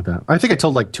 Yeah, something like that. I think I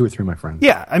told like 2 or 3 of my friends.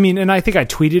 Yeah, I mean, and I think I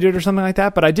tweeted it or something like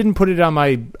that, but I didn't put it on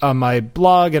my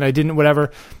blog, and I didn't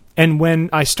whatever. And when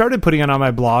I started putting it on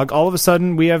my blog, all of a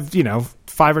sudden we have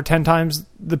 5 or 10 times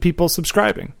the people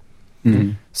subscribing.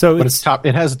 Mm-hmm. So but it's top.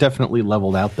 It has definitely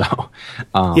leveled out though.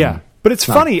 Yeah, but it's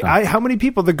funny. How many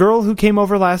people? The girl who came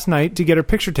over last night to get her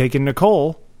picture taken,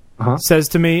 Nicole, says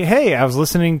to me, "Hey, I was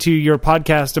listening to your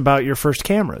podcast about your first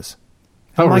cameras."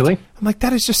 Really? I'm like,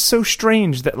 that is just so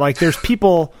strange that like there's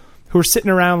people who are sitting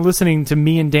around listening to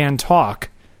me and Dan talk.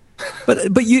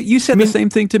 But you said the same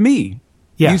thing to me.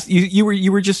 Yeah. You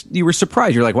were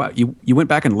surprised. You're like, wow, you went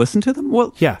back and listened to them?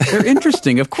 Well, yeah, they're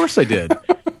interesting. Of course I did.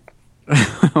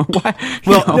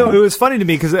 No, it was funny to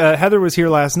me because Heather was here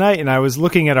last night, and I was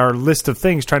looking at our list of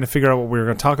things, trying to figure out what we were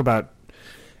going to talk about.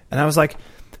 And I was like,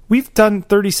 we've done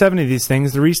 37 of these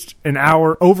things. They're each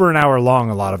over an hour long,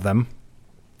 a lot of them.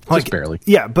 Just barely.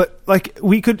 Yeah, but like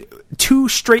we could 2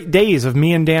 straight days of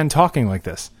me and Dan talking like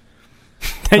this.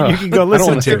 That you can go listen I don't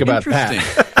want to. think about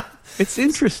that. It's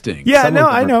interesting. Yeah,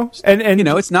 I know. And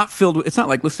it's not filled. It's not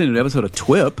like listening to an episode of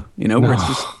TWIP. Where it's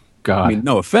just. God. I mean,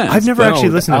 no offense. I've never actually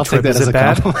listened to TWIP. Is it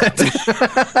bad?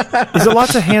 Is it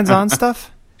lots of hands-on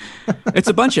stuff? It's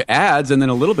a bunch of ads and then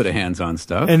a little bit of hands-on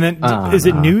stuff. And then is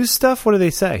it news stuff? What do they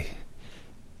say?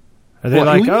 Are they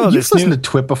you've listened to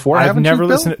TWIP before? I've never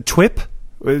listened to TWIP.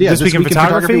 Yeah, This Week in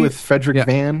Photography with Frederick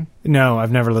Van. No,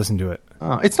 I've never listened to it.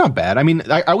 It's not bad. I mean,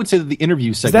 I would say that the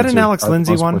interview segments. Is that an Alex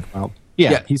Lindsay one?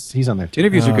 Yeah, he's on there too.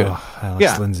 Interviews are good.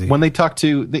 Alex Lindsay. When they talk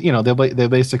to, they'll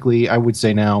basically, I would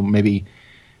say now, maybe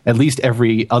at least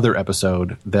every other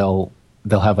episode, they'll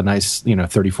have a nice,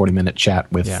 30-40 minute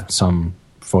chat with some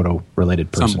photo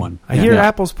related person. Someone. I hear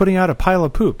Apple's putting out a pile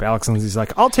of poop. Alex Lindsay's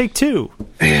like, I'll take 2.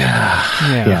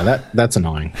 Yeah, that's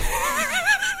annoying.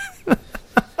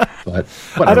 But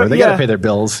whatever, they got to pay their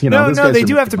bills. No, they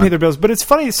do have to pay their bills. But it's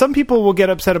funny, some people will get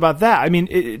upset about that. I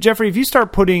mean, Jeffrey, if you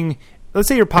start putting, let's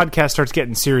say your podcast starts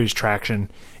getting serious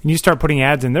traction, and you start putting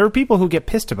ads in, there are people who get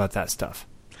pissed about that stuff.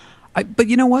 But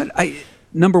you know what?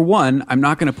 Number one, I'm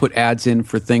not going to put ads in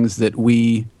for things that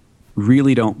we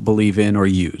really don't believe in or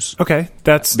use. Okay,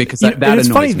 that's because that it's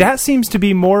funny. Me. That seems to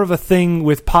be more of a thing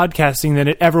with podcasting than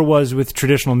it ever was with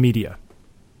traditional media.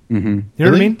 Mm-hmm. You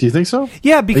know what I mean? Do you think so?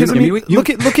 Yeah, because look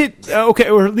at okay,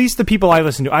 or at least the people I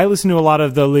listen to. I listen to a lot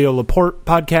of the Leo Laporte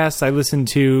podcasts. I listen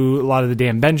to a lot of the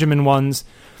Dan Benjamin ones,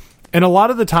 and a lot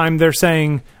of the time they're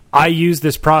saying, "I use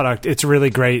this product; it's really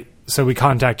great." So we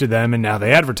contacted them, and now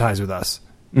they advertise with us.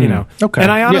 You know, okay.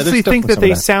 And I honestly think that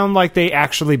they sound like they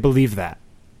actually believe that.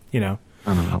 I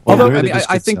don't know. Although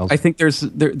I think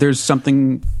there's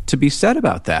something to be said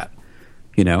about that.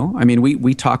 I mean,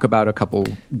 we talk about a couple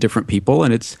different people,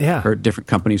 and or different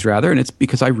companies rather, and it's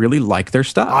because I really like their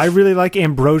stuff. I really like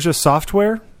Ambrosia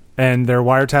Software and their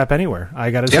Wiretap Anywhere.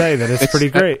 I got to say that it's pretty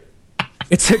great.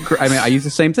 I mean, I use the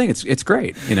same thing. It's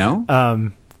great.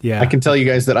 Yeah, I can tell you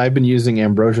guys that I've been using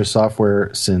Ambrosia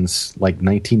Software since like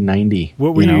 1990.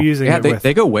 What were you using? Yeah, it with?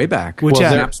 They go way back. Which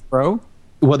Snaps Pro?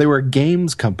 Well, they were a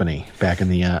games company back in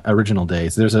the original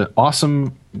days. There's an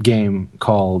awesome game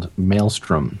called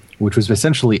Maelstrom, which was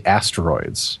essentially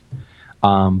asteroids,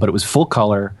 but it was full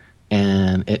color,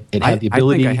 and it had the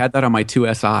ability. I think I had that on my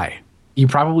 2SI. You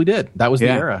probably did. That was the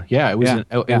era. Yeah, it was.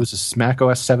 It was a Mac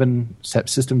OS 7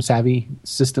 System 7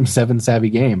 savvy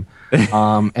game,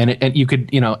 and you could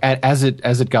as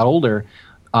it got older,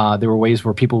 there were ways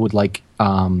where people would make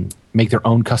their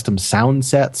own custom sound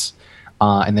sets.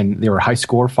 And then there were high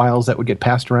score files that would get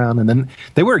passed around, and then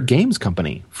they were a games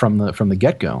company from the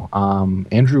get go.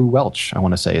 Andrew Welch, I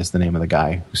want to say, is the name of the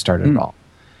guy who started it all.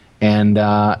 And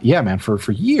man,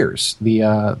 for years the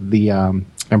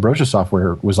Ambrosia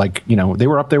Software was they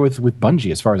were up there with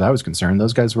Bungie as far as I was concerned.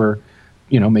 Those guys were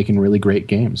making really great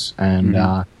games, and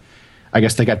I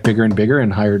guess they got bigger and bigger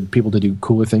and hired people to do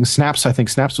cooler things. I think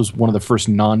Snaps was one of the first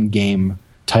non-game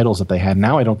titles that they had.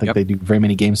 Now I don't think they do very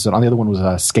many games. So the other one was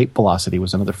Escape Velocity,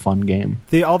 was another fun game.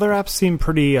 All their apps seem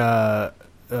pretty they're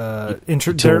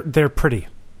pretty.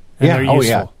 And they're useful.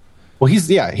 Yeah. Well,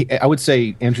 I would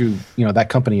say Andrew, that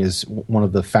company is one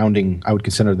of the founding, I would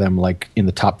consider them in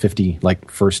the top 50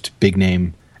 first big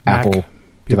name Mac Apple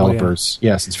developers.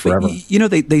 Yeah. Since forever.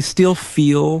 They still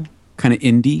feel kind of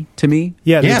indie to me.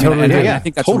 Yeah, they totally do. I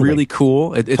think that's really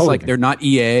cool. It's totally. Like they're not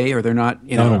EA or they're not,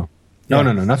 No,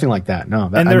 nothing like that. No,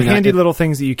 and they're handy little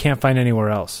things that you can't find anywhere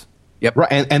else. Yep,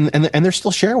 right, and they're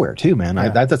still shareware too, man. Yeah.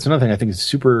 That's another thing I think is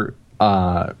super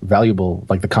valuable,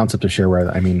 like the concept of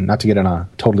shareware. I mean, not to get on a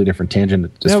totally different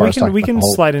tangent. We can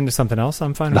slide into something else.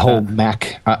 I'm fine. The whole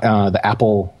Mac, the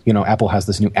Apple. Apple has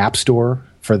this new App Store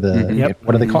for the.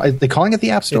 What are they calling? Are they calling it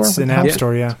the App Store? It's an App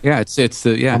Store. Yeah. Yeah. It's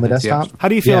the on the desktop. How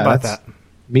do you feel about that?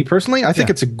 Me personally, I think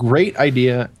it's a great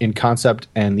idea in concept,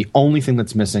 and the only thing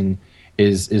that's missing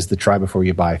is the try before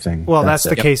you buy thing. Well, that's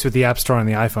the case with the App Store on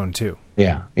the iPhone too.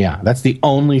 Yeah, that's the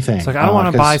only thing. It's like I don't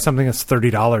want to buy something that's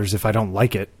 $30 if I don't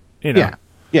like it. Yeah,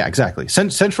 exactly.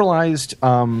 Centralized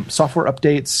software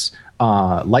updates,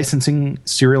 licensing,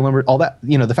 serial number, all that.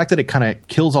 The fact that it kind of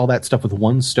kills all that stuff with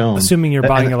one stone. Assuming you're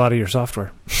buying a lot of your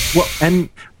software. Well, and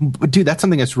dude, that's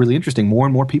something that's really interesting. More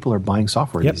and more people are buying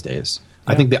software these days.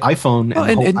 I think the iPhone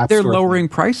and they're lowering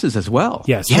prices as well.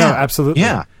 Yes, absolutely.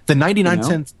 Yeah, the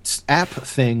 99-cent app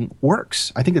thing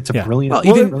works. I think it's a brilliant.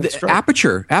 Well, even the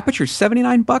Aperture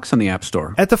 $79 on the App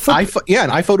Store. At the flip,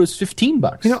 and iPhoto is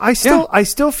 $15. I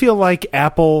still feel like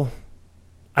Apple.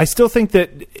 I still think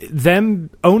that them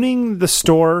owning the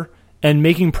store and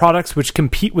making products which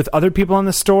compete with other people on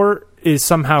the store is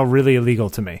somehow really illegal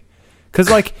to me. Because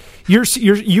like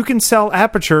you can sell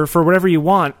Aperture for whatever you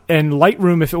want, and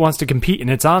Lightroom, if it wants to compete and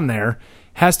it's on there,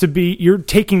 has to be, you're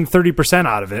taking 30%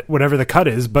 out of it, whatever the cut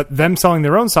is. But them selling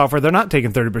their own software, they're not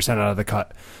taking 30% out of the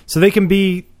cut, so they can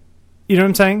be, you know what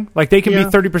I'm saying? Like they can be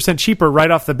 30% cheaper right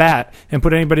off the bat and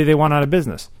put anybody they want out of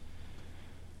business.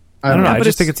 I don't know. I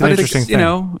just think it's an interesting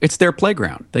thing. It's their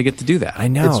playground. They get to do that. I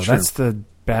know. That's the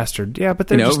bastard. Yeah,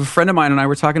 but a friend of mine and I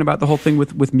were talking about the whole thing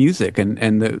with music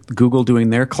and the Google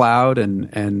doing their cloud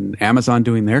and Amazon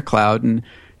doing their cloud. And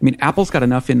I mean, Apple's got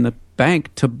enough in the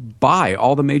bank to buy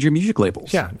all the major music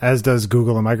labels. Yeah, as does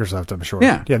Google and Microsoft, I'm sure.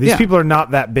 Yeah. These people are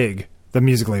not that big, the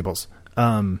music labels.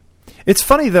 It's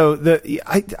funny though.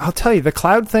 I'll tell you, the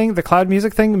cloud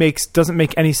music thing doesn't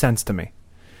make any sense to me.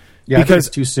 Yeah, because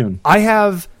it's too soon. I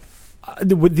have.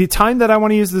 The time that I want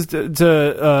to use this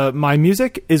to my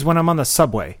music is when I'm on the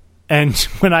subway and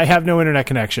when I have no internet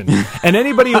connection. And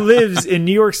anybody who lives in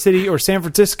New York City or San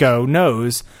Francisco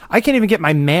knows I can't even get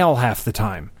my mail half the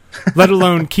time, let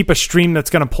alone keep a stream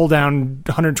that's going to pull down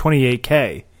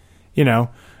 128K,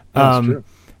 That's true.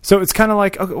 So it's kind of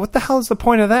like, okay, what the hell is the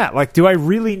point of that? Like, do I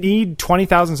really need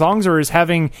 20,000 songs, or is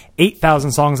having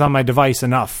 8,000 songs on my device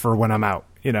enough for when I'm out,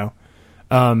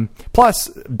 Plus,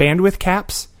 bandwidth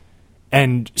caps.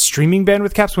 And streaming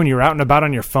bandwidth caps when you're out and about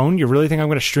on your phone. You really think I'm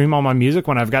going to stream all my music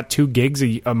when I've got 2 gigs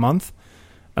a month?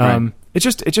 Right. It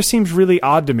just seems really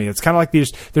odd to me. It's kind of like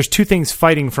there's two things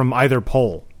fighting from either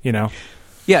pole,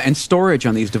 Yeah, and storage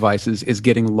on these devices is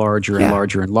getting larger and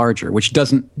larger and larger, which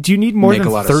doesn't. Do you need more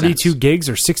than 32 gigs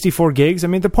or 64 gigs? I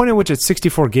mean, the point at which it's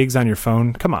 64 gigs on your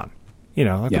phone. Come on,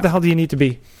 what the hell do you need to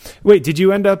be? Wait, did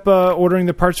you end up ordering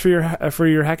the parts for your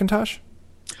Hackintosh?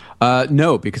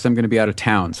 No, because I'm going to be out of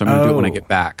town, so I'm going to do it when I get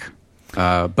back.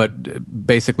 But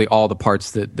basically, all the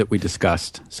parts that we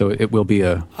discussed. So it will be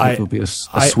a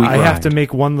sweet ride. I have to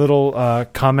make one little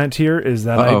comment here. Is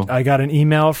that I got an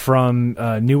email from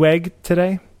Newegg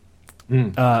today.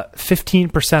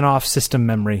 15% off system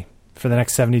memory for the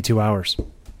next 72 hours.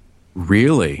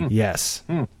 Really? Yes.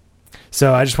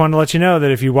 So I just wanted to let you know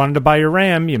that if you wanted to buy your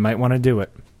RAM, you might want to do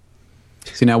it.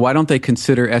 See, now why don't they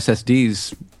consider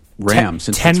SSDs? RAM,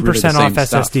 since 10% really off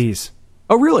stuff. SSDs.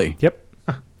 Oh, really? Yep.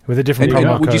 With a different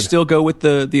promo code. Would you still go with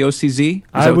the OCZ?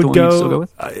 I would go.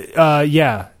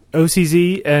 Yeah,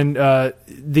 OCZ and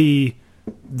the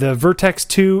Vertex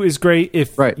 2 is great.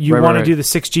 If you want to do the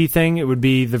 6G thing, it would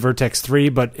be the Vertex 3,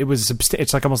 but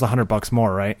it's like almost $100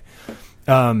 more, right?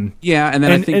 Yeah, and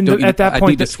then I think at that point, I'd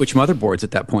need to switch motherboards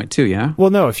at that point too. Yeah. Well,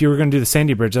 no. If you were going to do the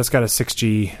Sandy Bridge, that's got a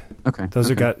 6G. Okay. Those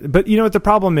are got. But you know what the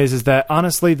problem is that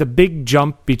honestly, the big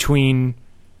jump between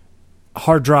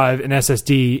hard drive and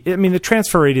SSD. I mean, the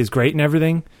transfer rate is great and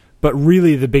everything, but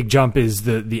really the big jump is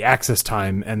the access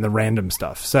time and the random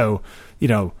stuff. So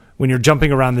when you're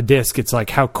jumping around the disk, it's like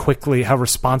how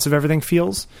responsive everything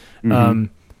feels. Mm-hmm.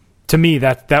 To me,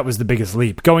 that was the biggest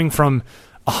leap, going from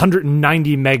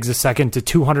 190 megs a second to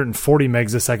 240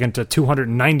 megs a second to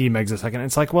 290 megs a second.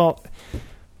 It's like, well,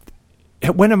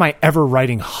 when am I ever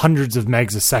writing hundreds of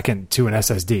megs a second to an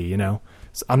SSD?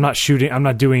 So I'm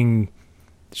not doing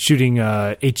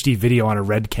HD video on a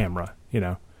RED camera.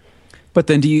 But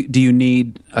then, do you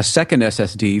need a second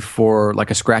SSD for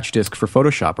like a scratch disk for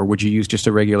Photoshop, or would you use just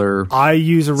a regular? I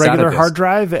use a regular hard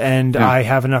drive, and I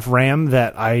have enough RAM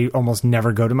that I almost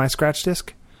never go to my scratch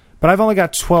disk. But I've only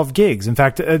got 12 gigs. In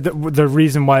fact, the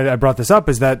reason why I brought this up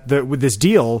is that with this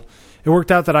deal, it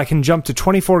worked out that I can jump to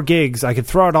 24 gigs. I could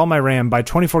throw out all my RAM, buy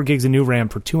 24 gigs of new RAM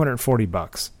for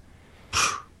 $240.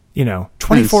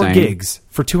 24 gigs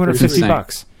for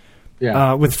 $250.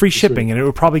 with free shipping, and it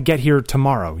would probably get here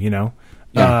tomorrow.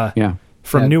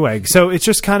 From Newegg. So it's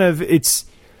just kind of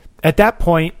at that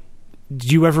point.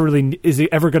 Is it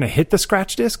ever going to hit the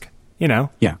scratch disc? Yeah.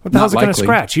 What the hell's it going to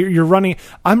scratch? You're running.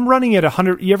 I'm running at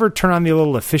 100. You ever turn on the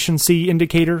little efficiency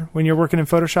indicator when you're working in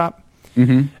Photoshop?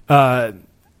 Mm-hmm.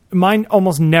 Mine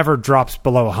almost never drops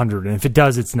below 100, and if it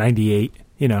does, it's 98.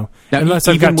 Now, unless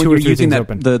I've got 2 or 3 things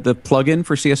open. The plugin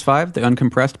for CS5, the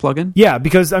uncompressed plugin. Yeah,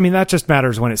 because that just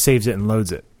matters when it saves it and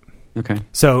loads it. Okay.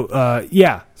 So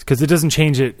because it doesn't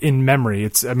change it in memory.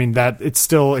 It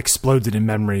still explodes it in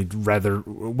memory,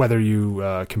 whether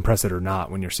you compress it or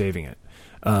not when you're saving it.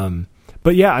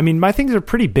 But yeah, my things are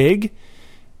pretty big,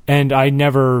 and I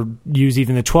never use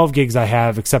even the 12 gigs I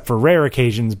have except for rare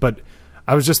occasions. But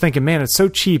I was just thinking, man, it's so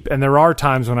cheap, and there are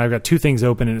times when I've got 2 things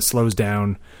open and it slows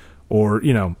down, or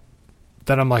then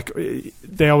I'm like,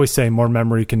 they always say more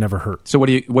memory can never hurt. So what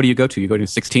do you go to? You go to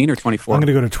 16 or 24? I'm going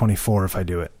to go to 24 if I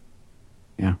do it.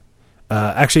 Yeah.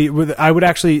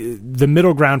 The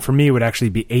middle ground for me would actually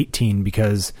be 18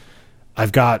 because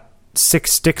I've got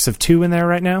 6 sticks of 2 in there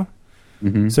right now.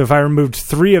 Mm-hmm. So if I removed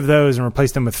 3 of those and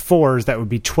replaced them with 4s, that would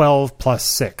be 12 plus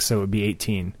 6. So it would be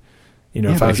 18.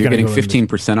 If you're getting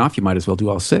 15% off, you might as well do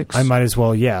all 6. I might as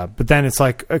well, yeah. But then it's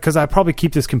like, because I probably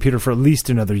keep this computer for at least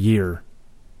another year.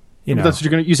 That's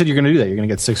what you said you're going to do that. You're going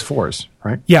to get 6 4s,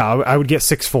 right? Yeah, I would get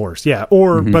 6 4s. Yeah.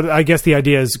 Or, but I guess the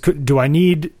idea is, do I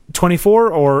need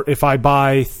 24, or if I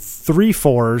buy 3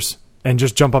 4s and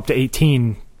just jump up to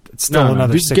 18, it's still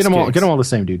another 6 get them all the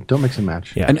same, dude. Don't mix and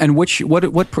match. Yeah. And what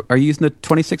are you using? The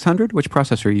 2600? Which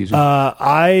processor are you using?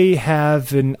 I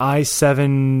have an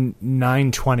i7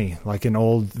 920, like the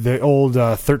old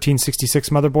 1366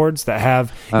 motherboards that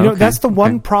have. That's the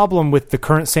one problem with the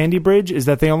current Sandy Bridge is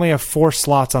that they only have 4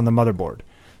 slots on the motherboard.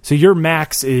 So your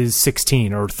max is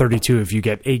 16 or 32 if you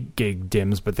get 8 gig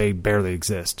DIMMs, but they barely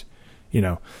exist.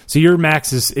 So your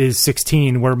max is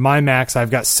 16, where my max,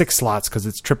 I've got 6 slots because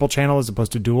it's triple channel as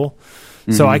opposed to dual.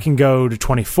 Mm-hmm. So I can go to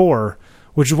 24,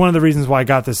 which is one of the reasons why I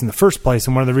got this in the first place,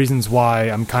 and one of the reasons why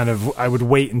I would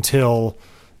wait until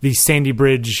the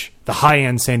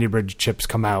high-end Sandy Bridge chips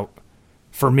come out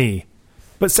for me.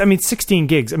 But 16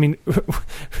 gigs.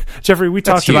 Jeffrey, we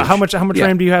talked about how much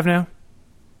RAM do you have now?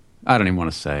 I don't even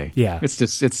want to say. Yeah. It's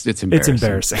embarrassing. It's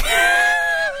embarrassing.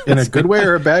 In a good way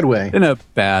or a bad way? In a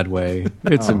bad way.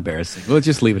 It's embarrassing. We'll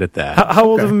just leave it at that. How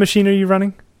old of a machine are you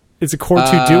running? Is it Core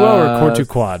 2 Duo or Core 2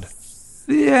 Quad?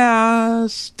 Yeah,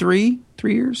 3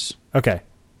 years. Okay.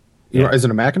 Is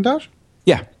it a Macintosh?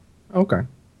 Yeah. Okay.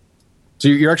 So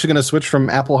you're actually going to switch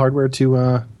from Apple hardware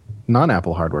to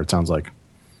non-Apple hardware, it sounds like.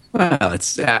 Well,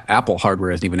 it's Apple hardware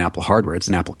isn't even Apple hardware. It's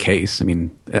an Apple case.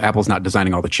 Apple's not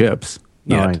designing all the chips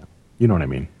yet. No, you know what I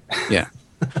mean. Yeah.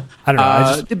 I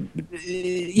don't know.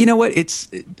 You know what?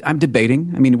 I'm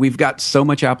debating. We've got so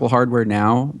much Apple hardware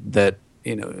now that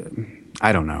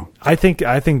I don't know. I think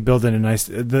building a nice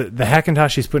the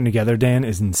Hackintosh he's putting together, Dan,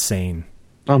 is insane.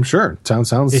 I'm sure.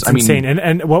 Sounds. It's insane.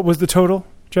 And what was the total,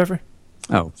 Jeffrey?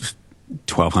 Oh,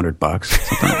 $1,200,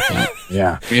 something like that.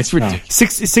 Yeah, it's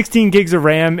ridiculous. 16 gigs of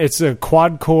RAM. It's a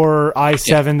quad core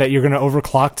i7 that you're going to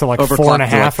overclock to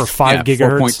 4.5 or 5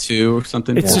 gigahertz. 4.2 or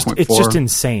something. It's just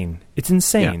insane. It's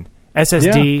insane. Yeah.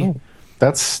 SSD. Yeah.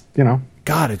 That's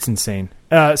God, it's insane.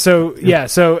 So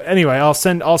anyway, I'll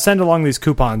send along these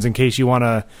coupons in case you want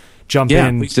to jump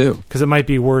in. Yeah, please do. Because it might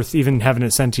be worth even having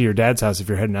it sent to your dad's house if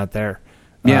you're heading out there.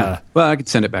 Yeah. Well, I could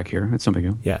send it back here. It's no big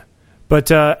deal. Yeah. But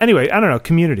anyway, I don't know,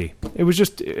 community. It was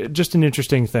just an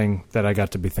interesting thing that I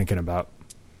got to be thinking about.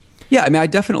 Yeah, I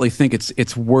definitely think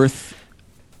it's worth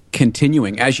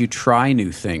continuing as you try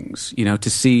new things, to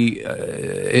see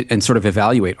it and sort of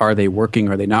evaluate, are they working,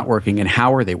 are they not working, and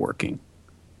how are they working?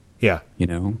 Yeah.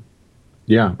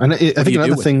 Yeah, and I think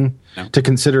another thing to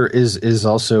consider is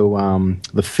also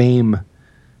the fame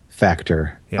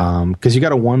factor. Yeah. Because you got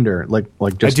to wonder,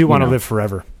 just, I do want to live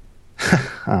forever.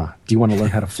 Do you want to learn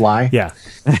how to fly? Yeah,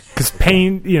 because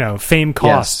fame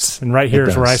costs, yes, and right here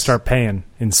is where I start paying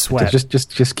in sweat.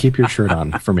 Just keep your shirt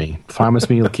on for me. Promise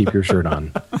me you'll keep your shirt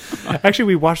on. Actually,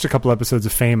 we watched a couple episodes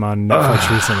of Fame on Netflix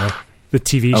recently. The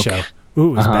TV show.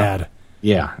 Ooh, it was bad.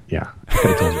 Yeah. I could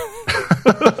have told you.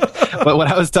 But what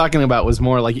I was talking about was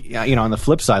more like, on the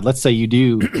flip side. Let's say you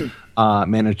do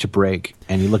manage to break,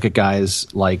 and you look at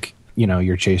guys like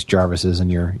your Chase Jarvises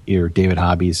and your David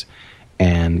Hobbies.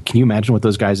 And can you imagine what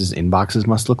those guys' inboxes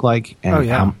must look like?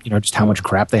 And just how much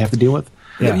crap they have to deal with?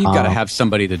 Yeah, you've got to have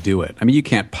somebody to do it. You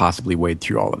can't possibly wade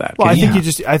through all of that. Well,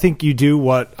 I think you do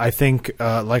what I think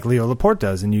like Leo Laporte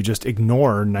does, and you just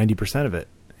ignore 90% of it.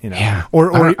 Yeah.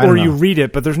 Or you read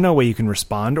it, but there's no way you can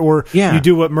respond. Or you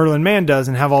do what Merlin Mann does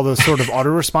and have all those sort of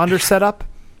autoresponders set up.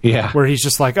 Yeah. Where he's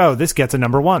just like, oh, this gets a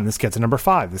number 1, this gets a number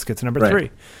 5, this gets a number 3.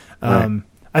 Right.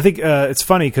 I think it's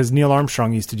funny because Neil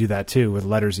Armstrong used to do that too with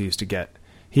letters he used to get.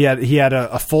 He had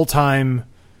a full-time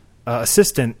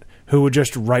assistant who would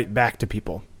just write back to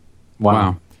people.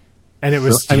 Wow. And it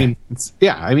was, I mean,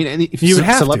 if you would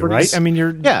have to, right? I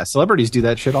mean, celebrities do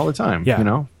that shit all the time. Yeah. You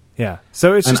know? Yeah.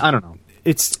 So it's just, I don't know.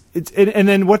 And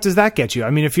then what does that get you?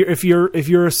 I mean, if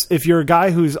you're a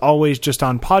guy who's always just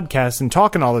on podcasts and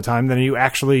talking all the time, then are you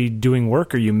actually doing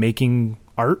work? Are you making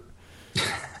art?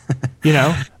 You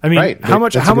know, I mean, right. how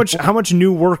much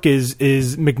new work is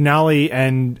McNally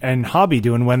and Hobby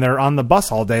doing when they're on the bus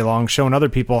all day long showing other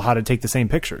people how to take the same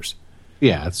pictures?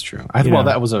 Yeah, that's true. Well,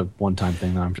 that was a one-time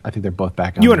thing. I think they're both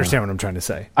back on. You understand what I'm trying to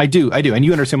say? I do, and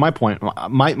you understand my point.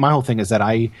 My whole thing is that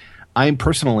I'm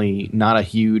personally not a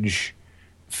huge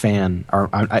fan, or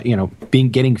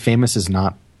getting famous is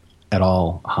not at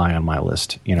all high on my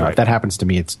list. You know, If that happens to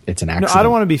me, it's an accident. No, I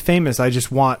don't want to be famous. I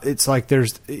just want. It's like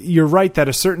you're right that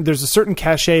there's a certain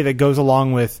cachet that goes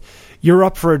along with. You're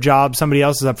up for a job, somebody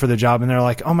else is up for the job, and they're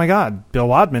like, "Oh my God, Bill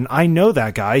Wadman! I know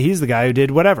that guy. He's the guy who did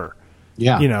whatever."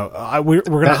 Yeah, we're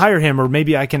going to hire him, or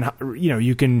maybe I can.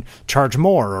 You can charge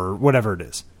more, or whatever it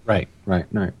is. Right. I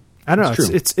don't know.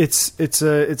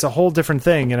 It's a whole different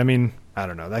thing, and I mean, I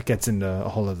don't know. That gets into a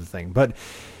whole other thing, but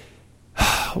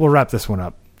we'll wrap this one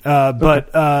up.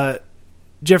 But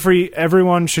Jeffrey,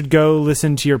 everyone should go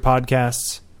listen to your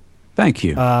podcasts. Thank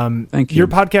you. Thank you. Your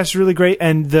podcast is really great,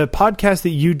 and the podcast that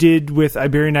you did with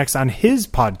IberianX on his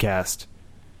podcast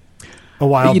a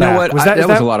while back. You know what? That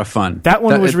was a lot of fun. That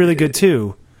one was really good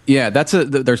too. Yeah,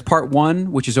 there's part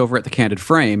 1, which is over at the Candid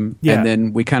Frame, and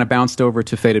then we kind of bounced over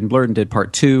to Faded and Blurred and did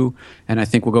part 2, and I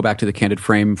think we'll go back to the Candid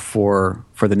Frame for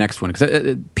the next one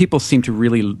because people seem to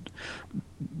really.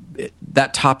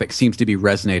 That topic seems to be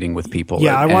resonating with people.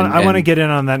 Yeah, I want to get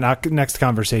in on that next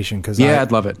conversation because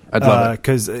I'd love it. I'd love it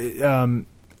because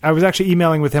I was actually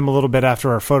emailing with him a little bit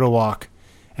after our photo walk,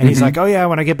 and he's like, "Oh yeah,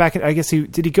 when I get back, I guess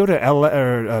did he go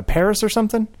to Paris or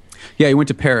something?" Yeah, he went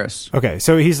to Paris. Okay,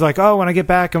 so he's like, "Oh, when I get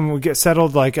back and we get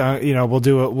settled, like we'll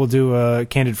do a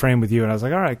Candid Frame with you," and I was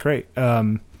like, "All right, great."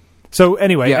 So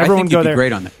anyway, everyone go there.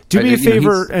 Great on it. Do me a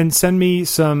favor and send me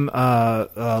some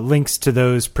links to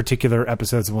those particular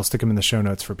episodes, and we'll stick them in the show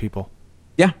notes for people.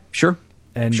 Yeah, sure.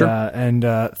 And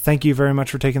thank you very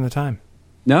much for taking the time.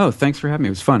 No, thanks for having me.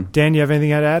 It was fun. Dan, you have anything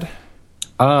to add?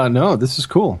 No, this is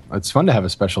cool. It's fun to have a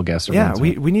special guest. Yeah,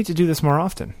 we need to do this more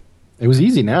often. It was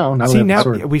easy now. Now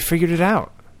we figured it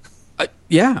out.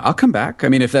 Yeah, I'll come back. I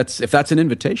mean, if that's an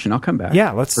invitation, I'll come back.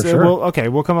 Yeah, let's. For sure.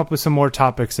 We'll come up with some more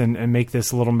topics and make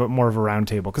this a little bit more of a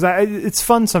roundtable because it's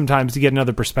fun sometimes to get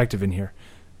another perspective in here.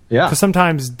 Yeah, because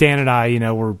sometimes Dan and I,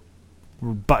 we're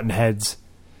button heads.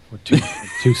 We're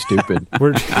too stupid.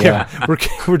 We're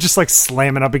just like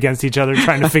slamming up against each other,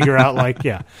 trying to figure out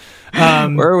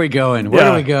where are we going?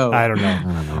 Where do we go? I don't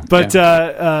know. But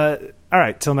all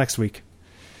right, till next week.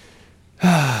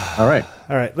 All right.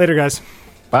 Later, guys.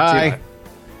 Bye.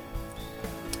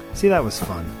 See, that was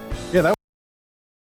fun.